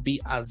still be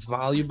as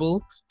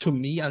valuable to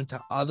me and to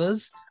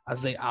others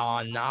as they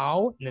are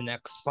now in the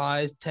next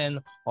 5, 10,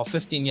 or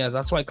 15 years?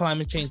 That's why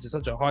climate change is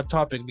such a hot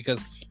topic, because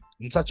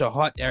it's such a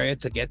hot area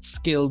to get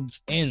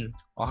skills in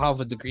or have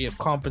a degree of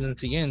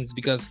competency in,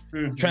 because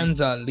trends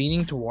are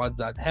leaning towards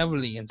that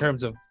heavily in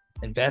terms of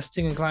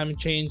investing in climate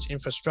change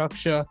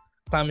infrastructure,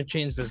 climate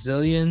change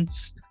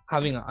resilience,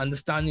 having an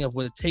understanding of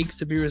what it takes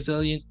to be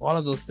resilient, all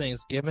of those things,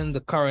 given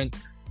the current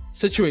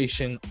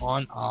situation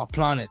on our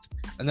planet.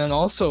 And then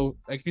also,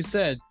 like you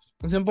said,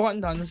 it's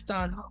important to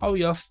understand how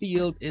your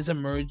field is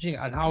emerging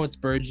and how it's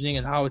burgeoning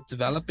and how it's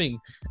developing,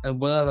 and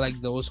what are like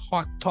those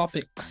hot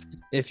topics,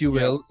 if you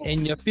will,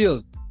 in your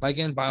field. Like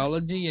in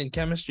biology and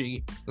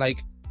chemistry, like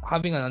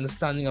having an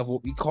understanding of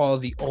what we call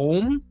the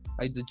ohm,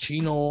 like the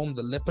genome,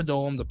 the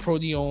lipidome, the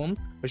proteome,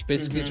 which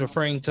basically is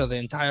referring to the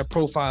entire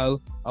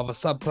profile of a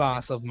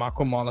subclass of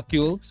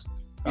macromolecules,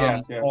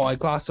 or a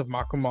class of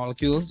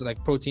macromolecules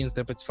like proteins,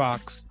 lipids,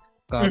 fats,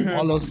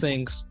 all those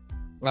things.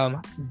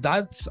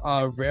 That's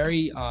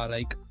very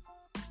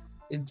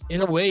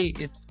in a way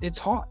it's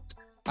hot,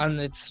 and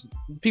it's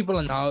people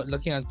are now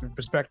looking at the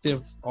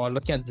perspective, or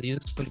looking at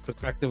diseases from the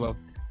perspective of,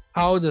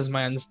 how does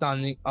my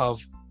understanding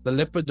of the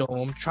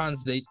lipidome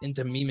translate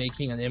into me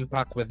making an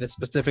impact with this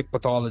specific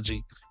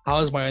pathology? How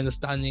is my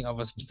understanding of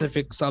a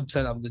specific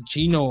subset of the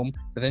genome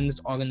within this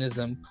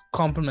organism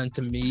complement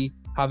to me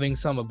having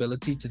some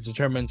ability to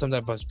determine some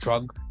type of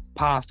drug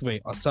pathway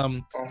or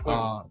some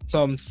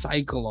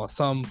cycle or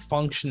some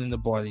function in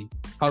the body?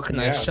 How can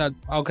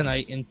how can I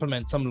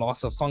implement some loss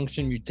of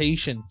function,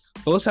 mutation,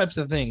 those types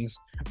of things?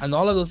 And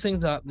all of those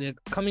things they're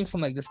coming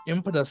from like this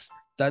impetus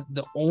that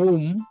the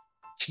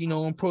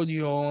genome,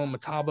 proteome,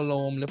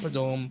 metabolome,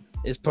 lipidome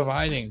is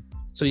providing.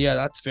 So yeah,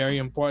 that's very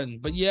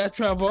important. But yeah,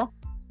 Trevor,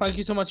 thank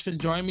you so much for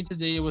joining me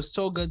today. It was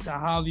so good to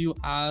have you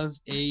as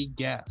a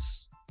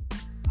guest.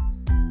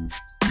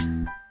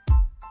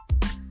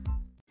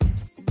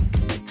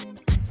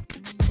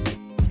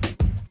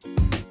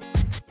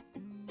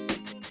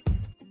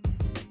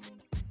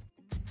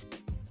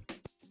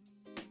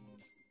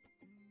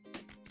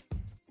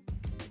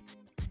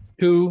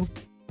 Two,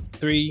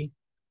 3,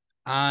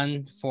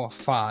 and 4,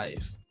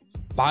 5.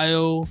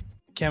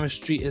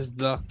 Biochemistry is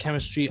the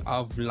chemistry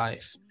of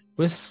life.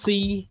 With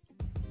CnOH,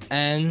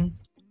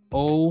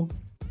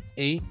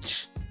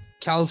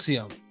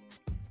 calcium,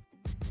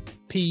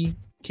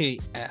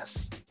 pKs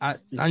at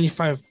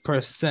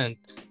 95%,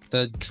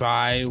 the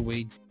dry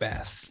weight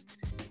best.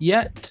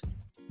 Yet,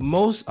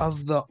 most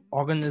of the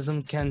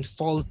organism can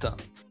falter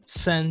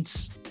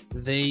since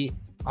they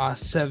are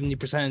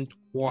 70%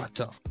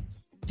 water.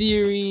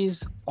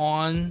 Theories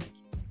on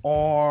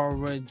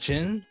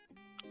origin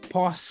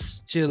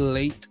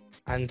postulate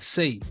and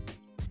say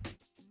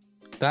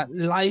that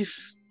life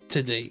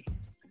today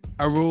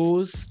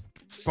arose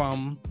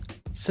from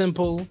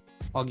simple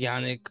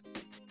organic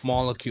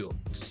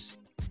molecules.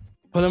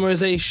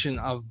 Polymerization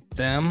of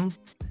them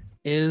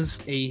is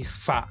a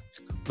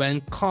fact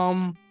when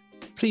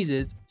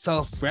completed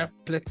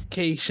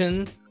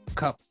self-replication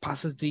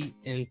capacity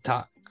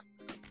intact.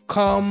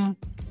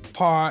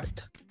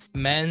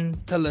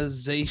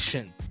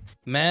 Compartmentalization,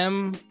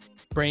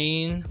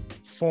 membrane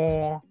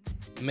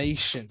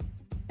formation,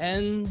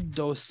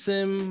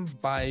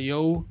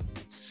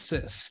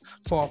 endosymbiosis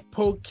for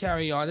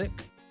prokaryotic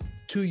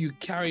to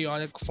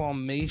eukaryotic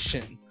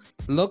formation.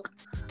 Look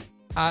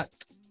at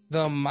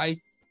the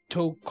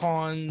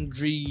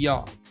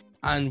mitochondria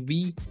and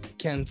we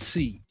can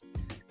see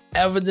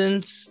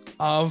evidence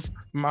of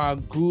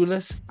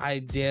Margulis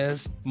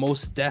ideas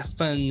most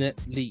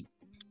definitely.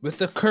 With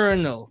the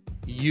kernel,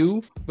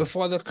 U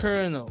before the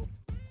kernel,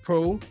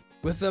 pro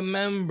with the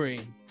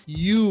membrane,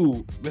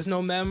 U with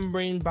no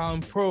membrane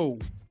bound pro,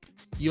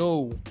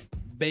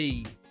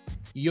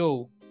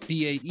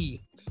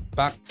 BAE,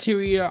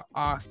 bacteria,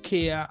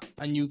 archaea,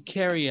 and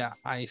eukarya,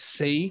 I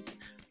say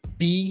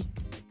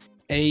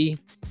BAE.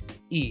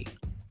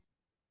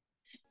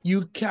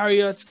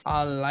 Eukaryotes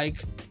are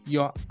like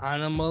your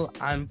animal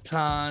and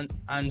plant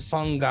and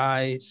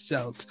fungi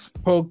cells.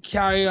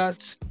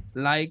 Prokaryotes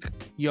like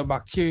your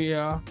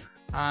bacteria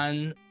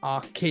and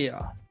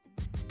archaea.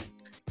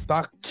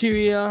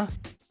 Bacteria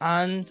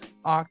and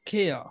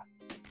archaea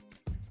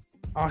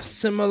are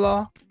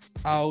similar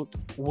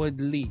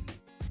outwardly,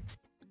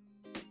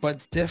 but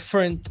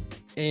different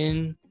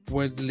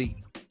inwardly.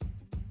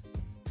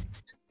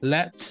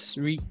 Let's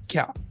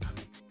recap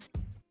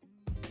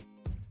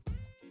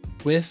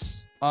with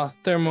a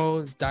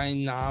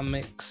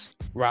thermodynamics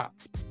wrap.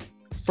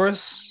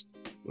 First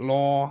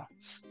law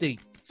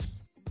states,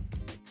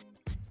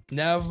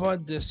 never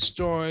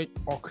destroyed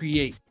or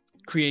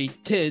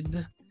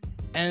created,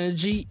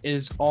 energy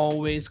is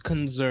always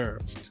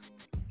conserved.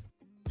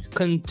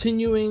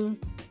 Continuing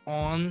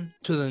on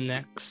to the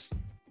next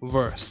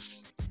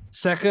verse.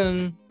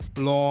 Second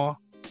law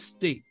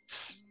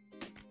states,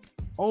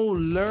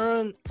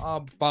 learn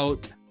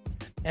about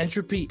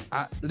entropy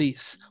at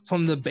least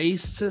from the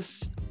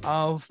basis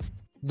of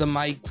the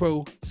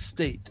micro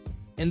state.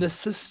 In the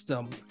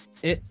system,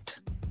 it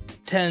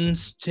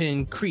tends to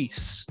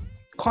increase.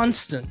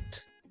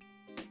 Constant,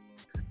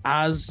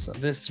 as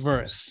this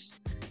verse,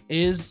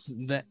 is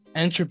the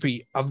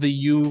entropy of the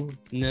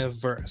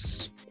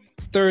universe.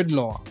 Third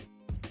law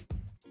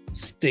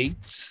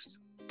states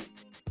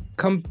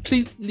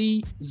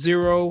completely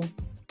zero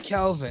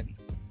Kelvin,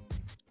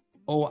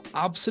 or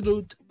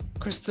absolute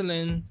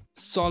crystalline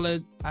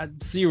solid at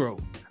zero.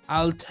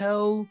 I'll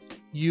tell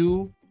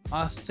you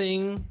a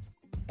thing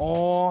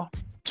or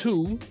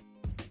two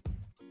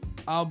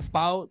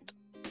about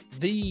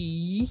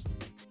the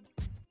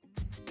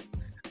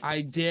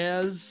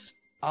ideas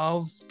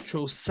of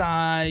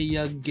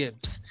Josiah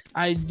Gibbs.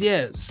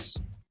 Ideas.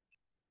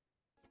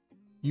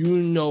 You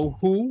know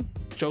who?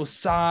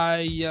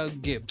 Josiah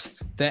Gibbs.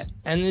 The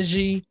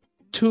energy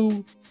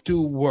to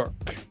do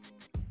work.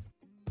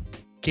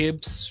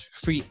 Gibbs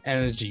free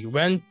energy.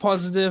 When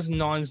positive,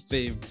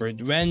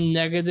 non-favored. When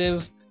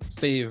negative,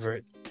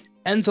 favored.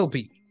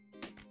 Enthalpy.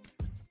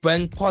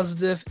 When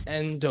positive,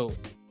 endo.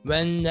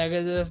 When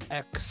negative,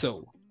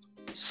 exo.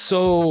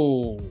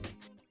 So,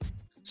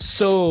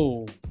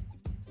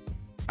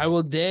 I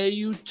will dare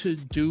you to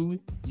do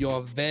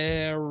your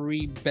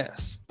very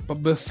best.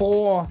 But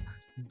before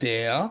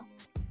there,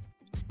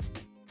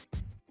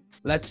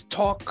 let's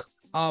talk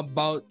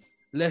about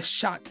Le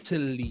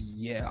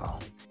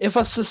Chatelier. If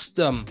a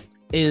system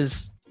is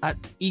at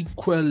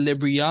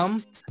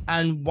equilibrium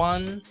and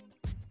one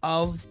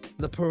of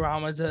the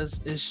parameters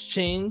is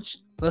changed,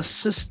 the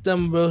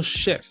system will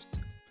shift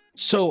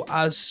so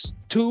as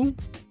to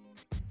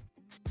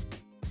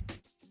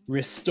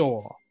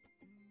restore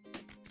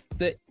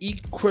the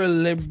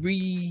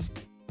equilibrium,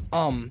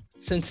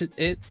 since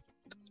it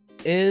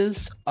is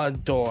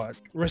adored,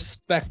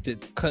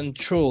 respected,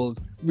 controlled,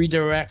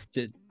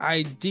 redirected,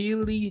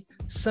 ideally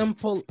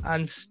simple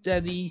and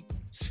steady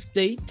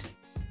state.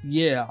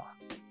 Yeah,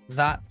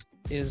 that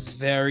is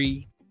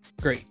very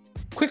great.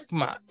 Quick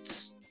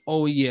maths,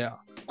 oh yeah.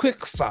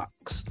 Quick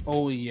facts,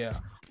 oh yeah.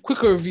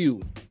 Quick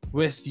review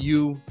with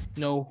you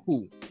know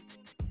who.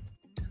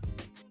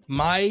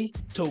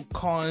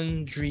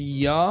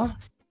 Mitochondria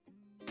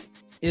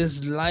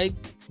is like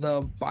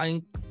the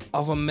Bank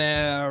of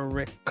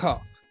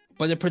America,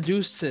 but it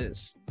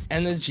produces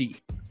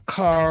energy,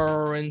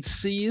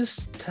 currencies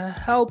to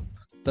help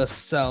the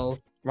cell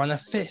run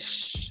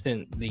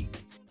efficiently.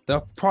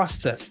 The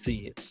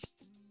processes,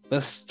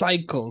 the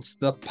cycles,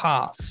 the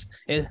paths,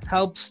 it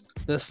helps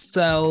the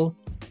cell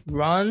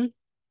run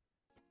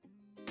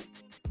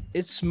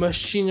its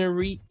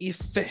machinery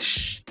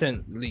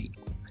efficiently.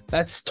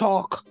 Let's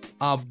talk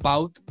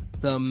about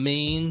the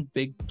main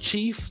big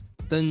chief,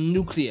 the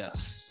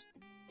nucleus,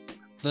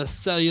 the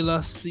cellular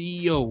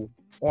CEO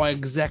or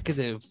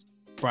executive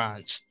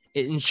branch.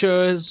 It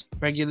ensures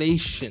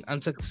regulation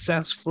and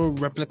successful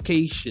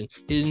replication.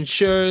 It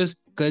ensures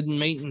good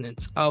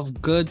maintenance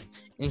of good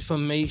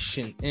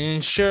information. It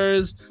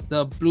ensures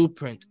the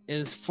blueprint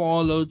is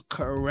followed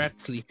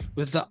correctly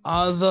with the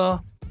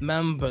other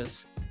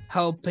members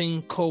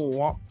helping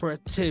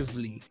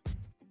cooperatively.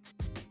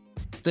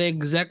 The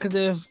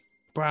executive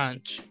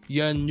branch,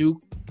 your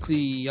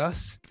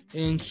nucleus,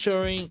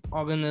 ensuring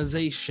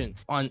organization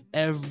on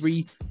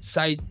every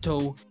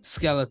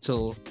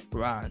cytoskeletal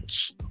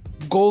branch.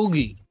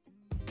 Golgi,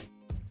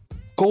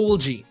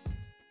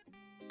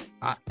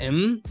 I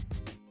am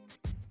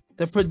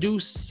the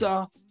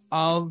producer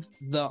of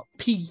the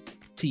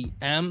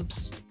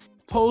PTMs,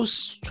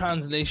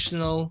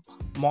 post-translational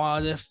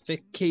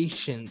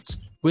modifications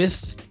with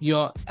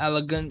your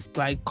elegant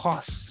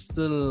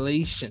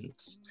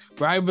glycosylations.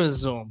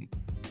 Ribosome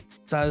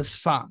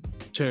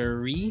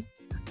satisfactory,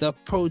 the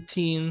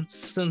protein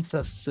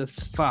synthesis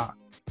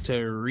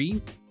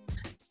factory.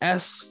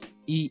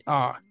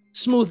 SER,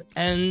 smooth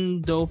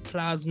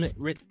endoplasmic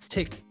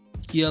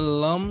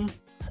reticulum,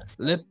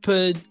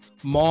 lipid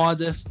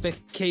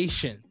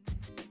modification,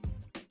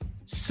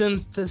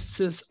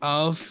 synthesis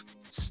of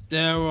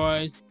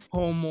steroid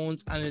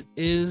hormones, and it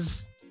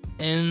is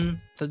in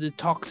the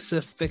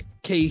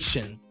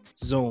detoxification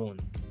zone.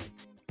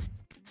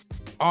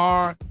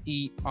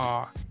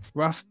 RER,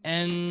 rough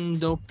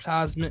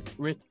endoplasmic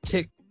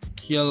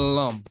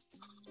reticulum,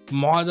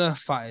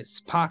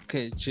 modifies,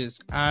 packages,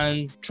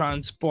 and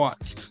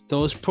transports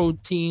those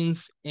proteins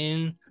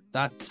in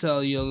that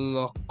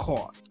cellular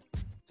cord.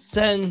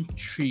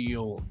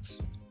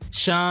 Centrioles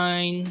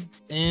shine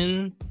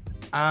in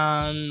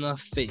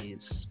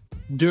anaphase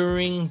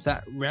during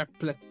that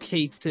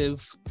replicative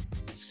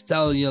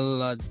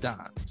cellular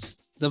dance.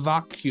 The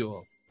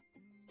vacuole,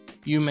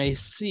 you may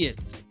see it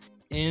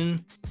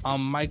in a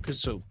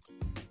microscope,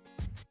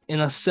 in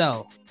a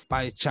cell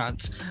by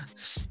chance.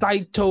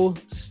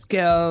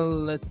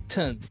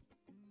 Cytoskeleton,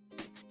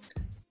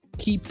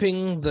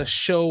 keeping the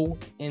show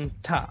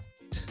intact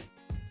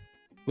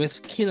with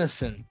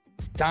kinesin,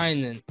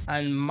 dynein,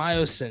 and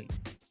myosin,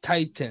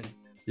 titin,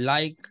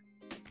 like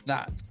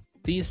that.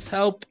 These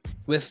help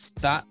with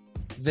that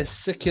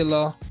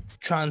vesicular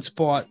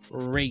transport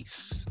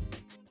race.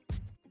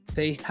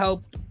 They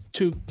help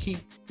to keep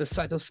the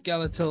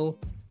cytoskeletal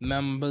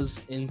members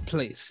in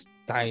place,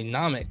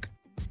 dynamic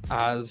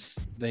as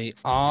they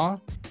are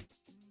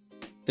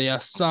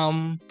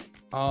some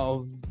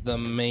of the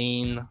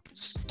main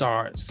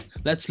stars.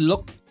 Let's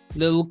look a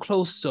little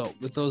closer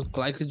with those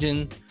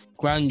glycogen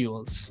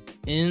granules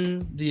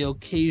in the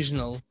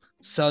occasional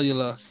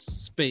cellular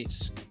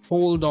space.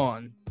 Hold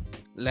on,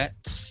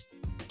 let's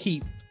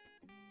keep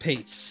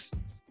pace.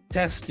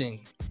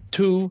 Testing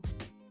 2,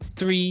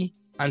 3,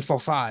 and for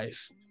 5.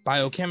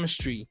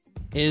 Biochemistry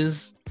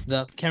is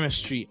the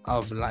chemistry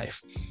of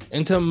life.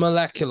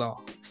 Intermolecular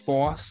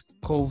force,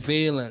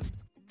 covalent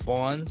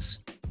bonds,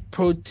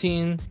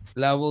 protein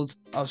levels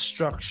of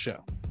structure.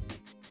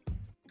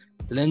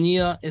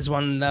 Linear is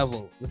one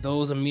level with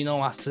those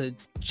amino acid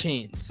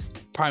chains.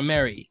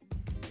 Primary,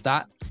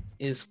 that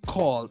is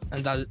called,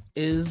 and that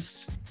is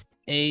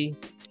a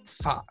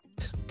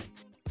fact.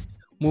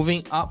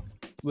 Moving up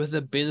with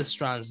the beta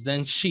strands,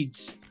 then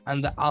sheets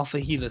and the alpha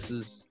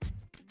helices,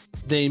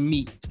 they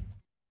meet.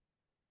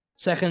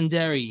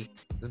 Secondary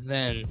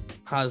then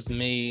has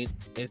made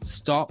its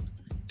stop.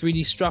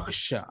 3D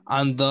structure,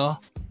 and the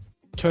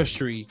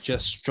tertiary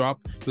just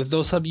dropped with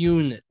those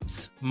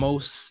subunits.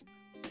 Most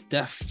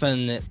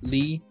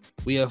definitely,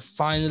 we have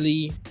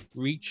finally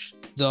reached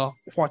the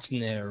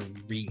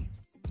quaternary.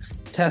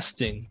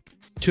 Testing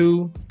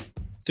 2,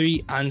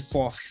 3, and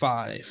 4,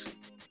 5.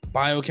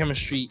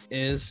 Biochemistry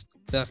is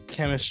the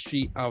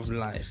chemistry of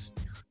life.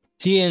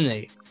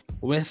 DNA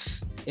with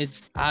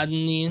its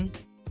adenine,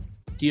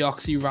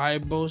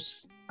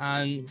 deoxyribose,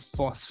 and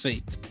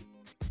phosphate.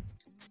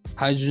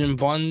 Hydrogen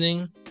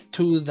bonding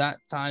to that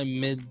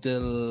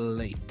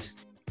thymidylate.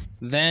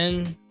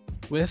 Then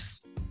with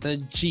the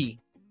G,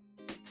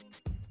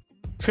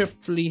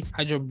 triply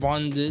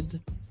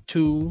hydrobonded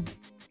to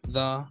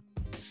the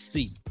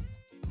C.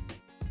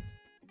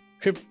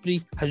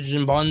 Triply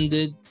hydrogen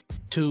bonded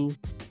to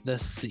the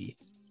C.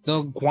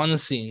 The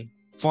guanosine,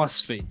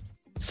 phosphate,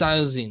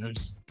 cytosine, and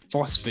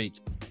phosphate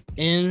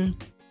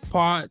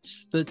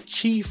imparts the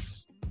chief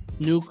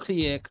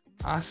nucleic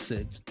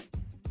acid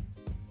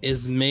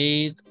is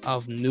made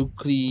of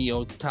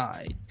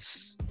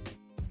nucleotides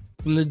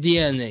from the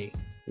DNA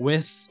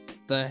with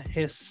the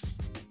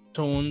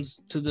histones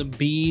to the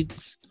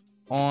beads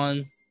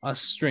on a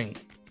string.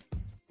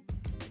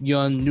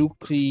 Your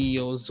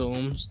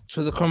nucleosomes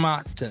to the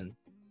chromatin,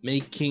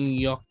 making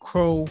your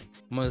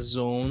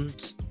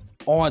chromosomes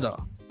order,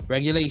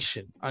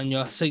 regulation, and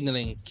your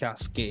signaling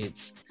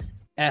cascades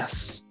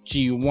S,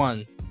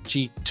 G1,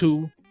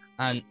 G2,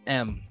 and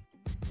M.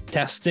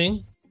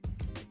 Testing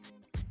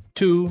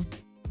 2,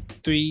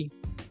 3,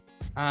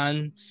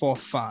 and 4,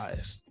 5.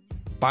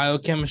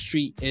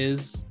 Biochemistry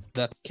is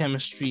the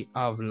chemistry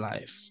of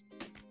life.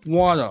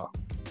 Water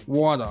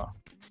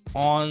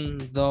on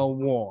the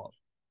wall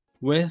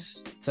with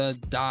the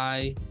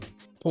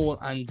dipole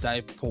and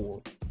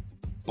dipole.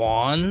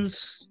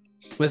 Bonds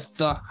with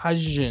the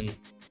hydrogen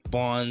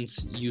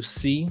bonds you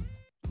see.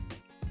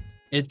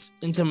 Its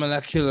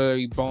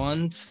intermolecular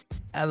bonds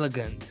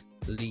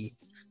elegantly.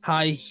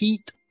 High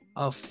heat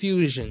of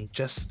fusion,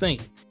 just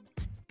think,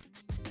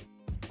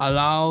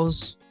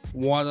 allows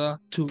water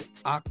to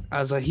act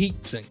as a heat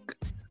sink.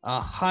 A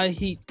high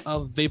heat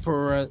of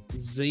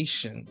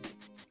vaporization.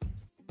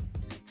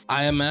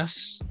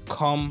 IMFs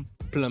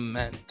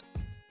complement.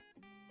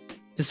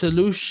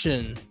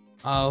 Dissolution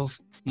of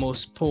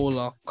most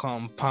polar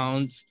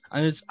compounds,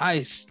 and its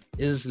ice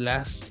is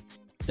less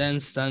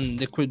dense than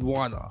liquid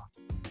water.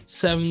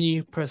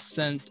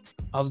 70%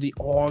 of the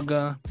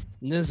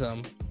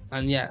organism,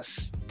 and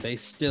yes, they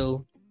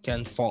still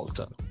can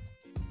falter.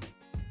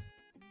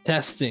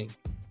 Testing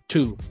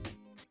 2,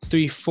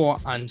 3, 4,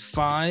 and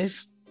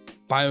 5.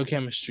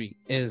 Biochemistry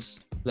is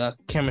the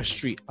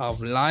chemistry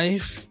of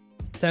life.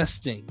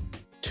 Testing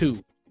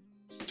 2,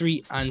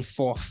 3, and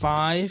 4,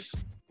 5.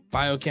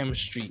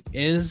 Biochemistry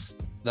is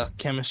the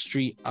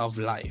chemistry of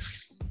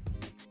life.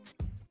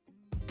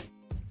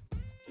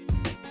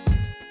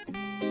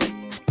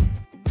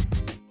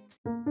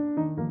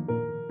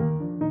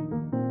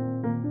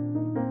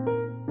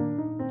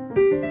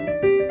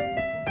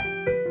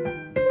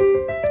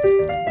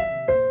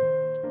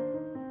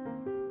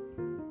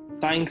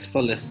 Thanks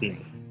for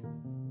listening.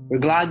 We're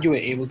glad you were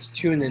able to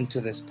tune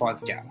into this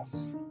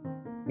podcast.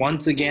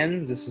 Once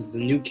again, this is The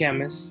New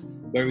Chemist,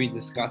 where we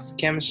discuss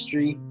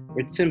chemistry,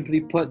 which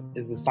simply put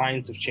is the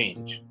science of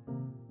change,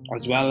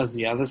 as well as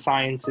the other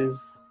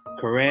sciences,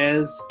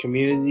 careers,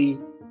 community,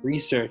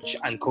 research,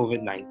 and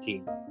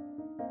COVID-19.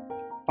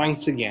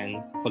 Thanks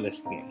again for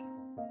listening.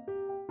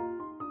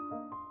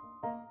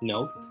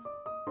 Note,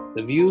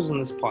 the views on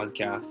this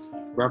podcast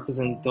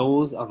represent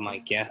those of my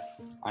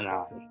guests and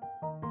I.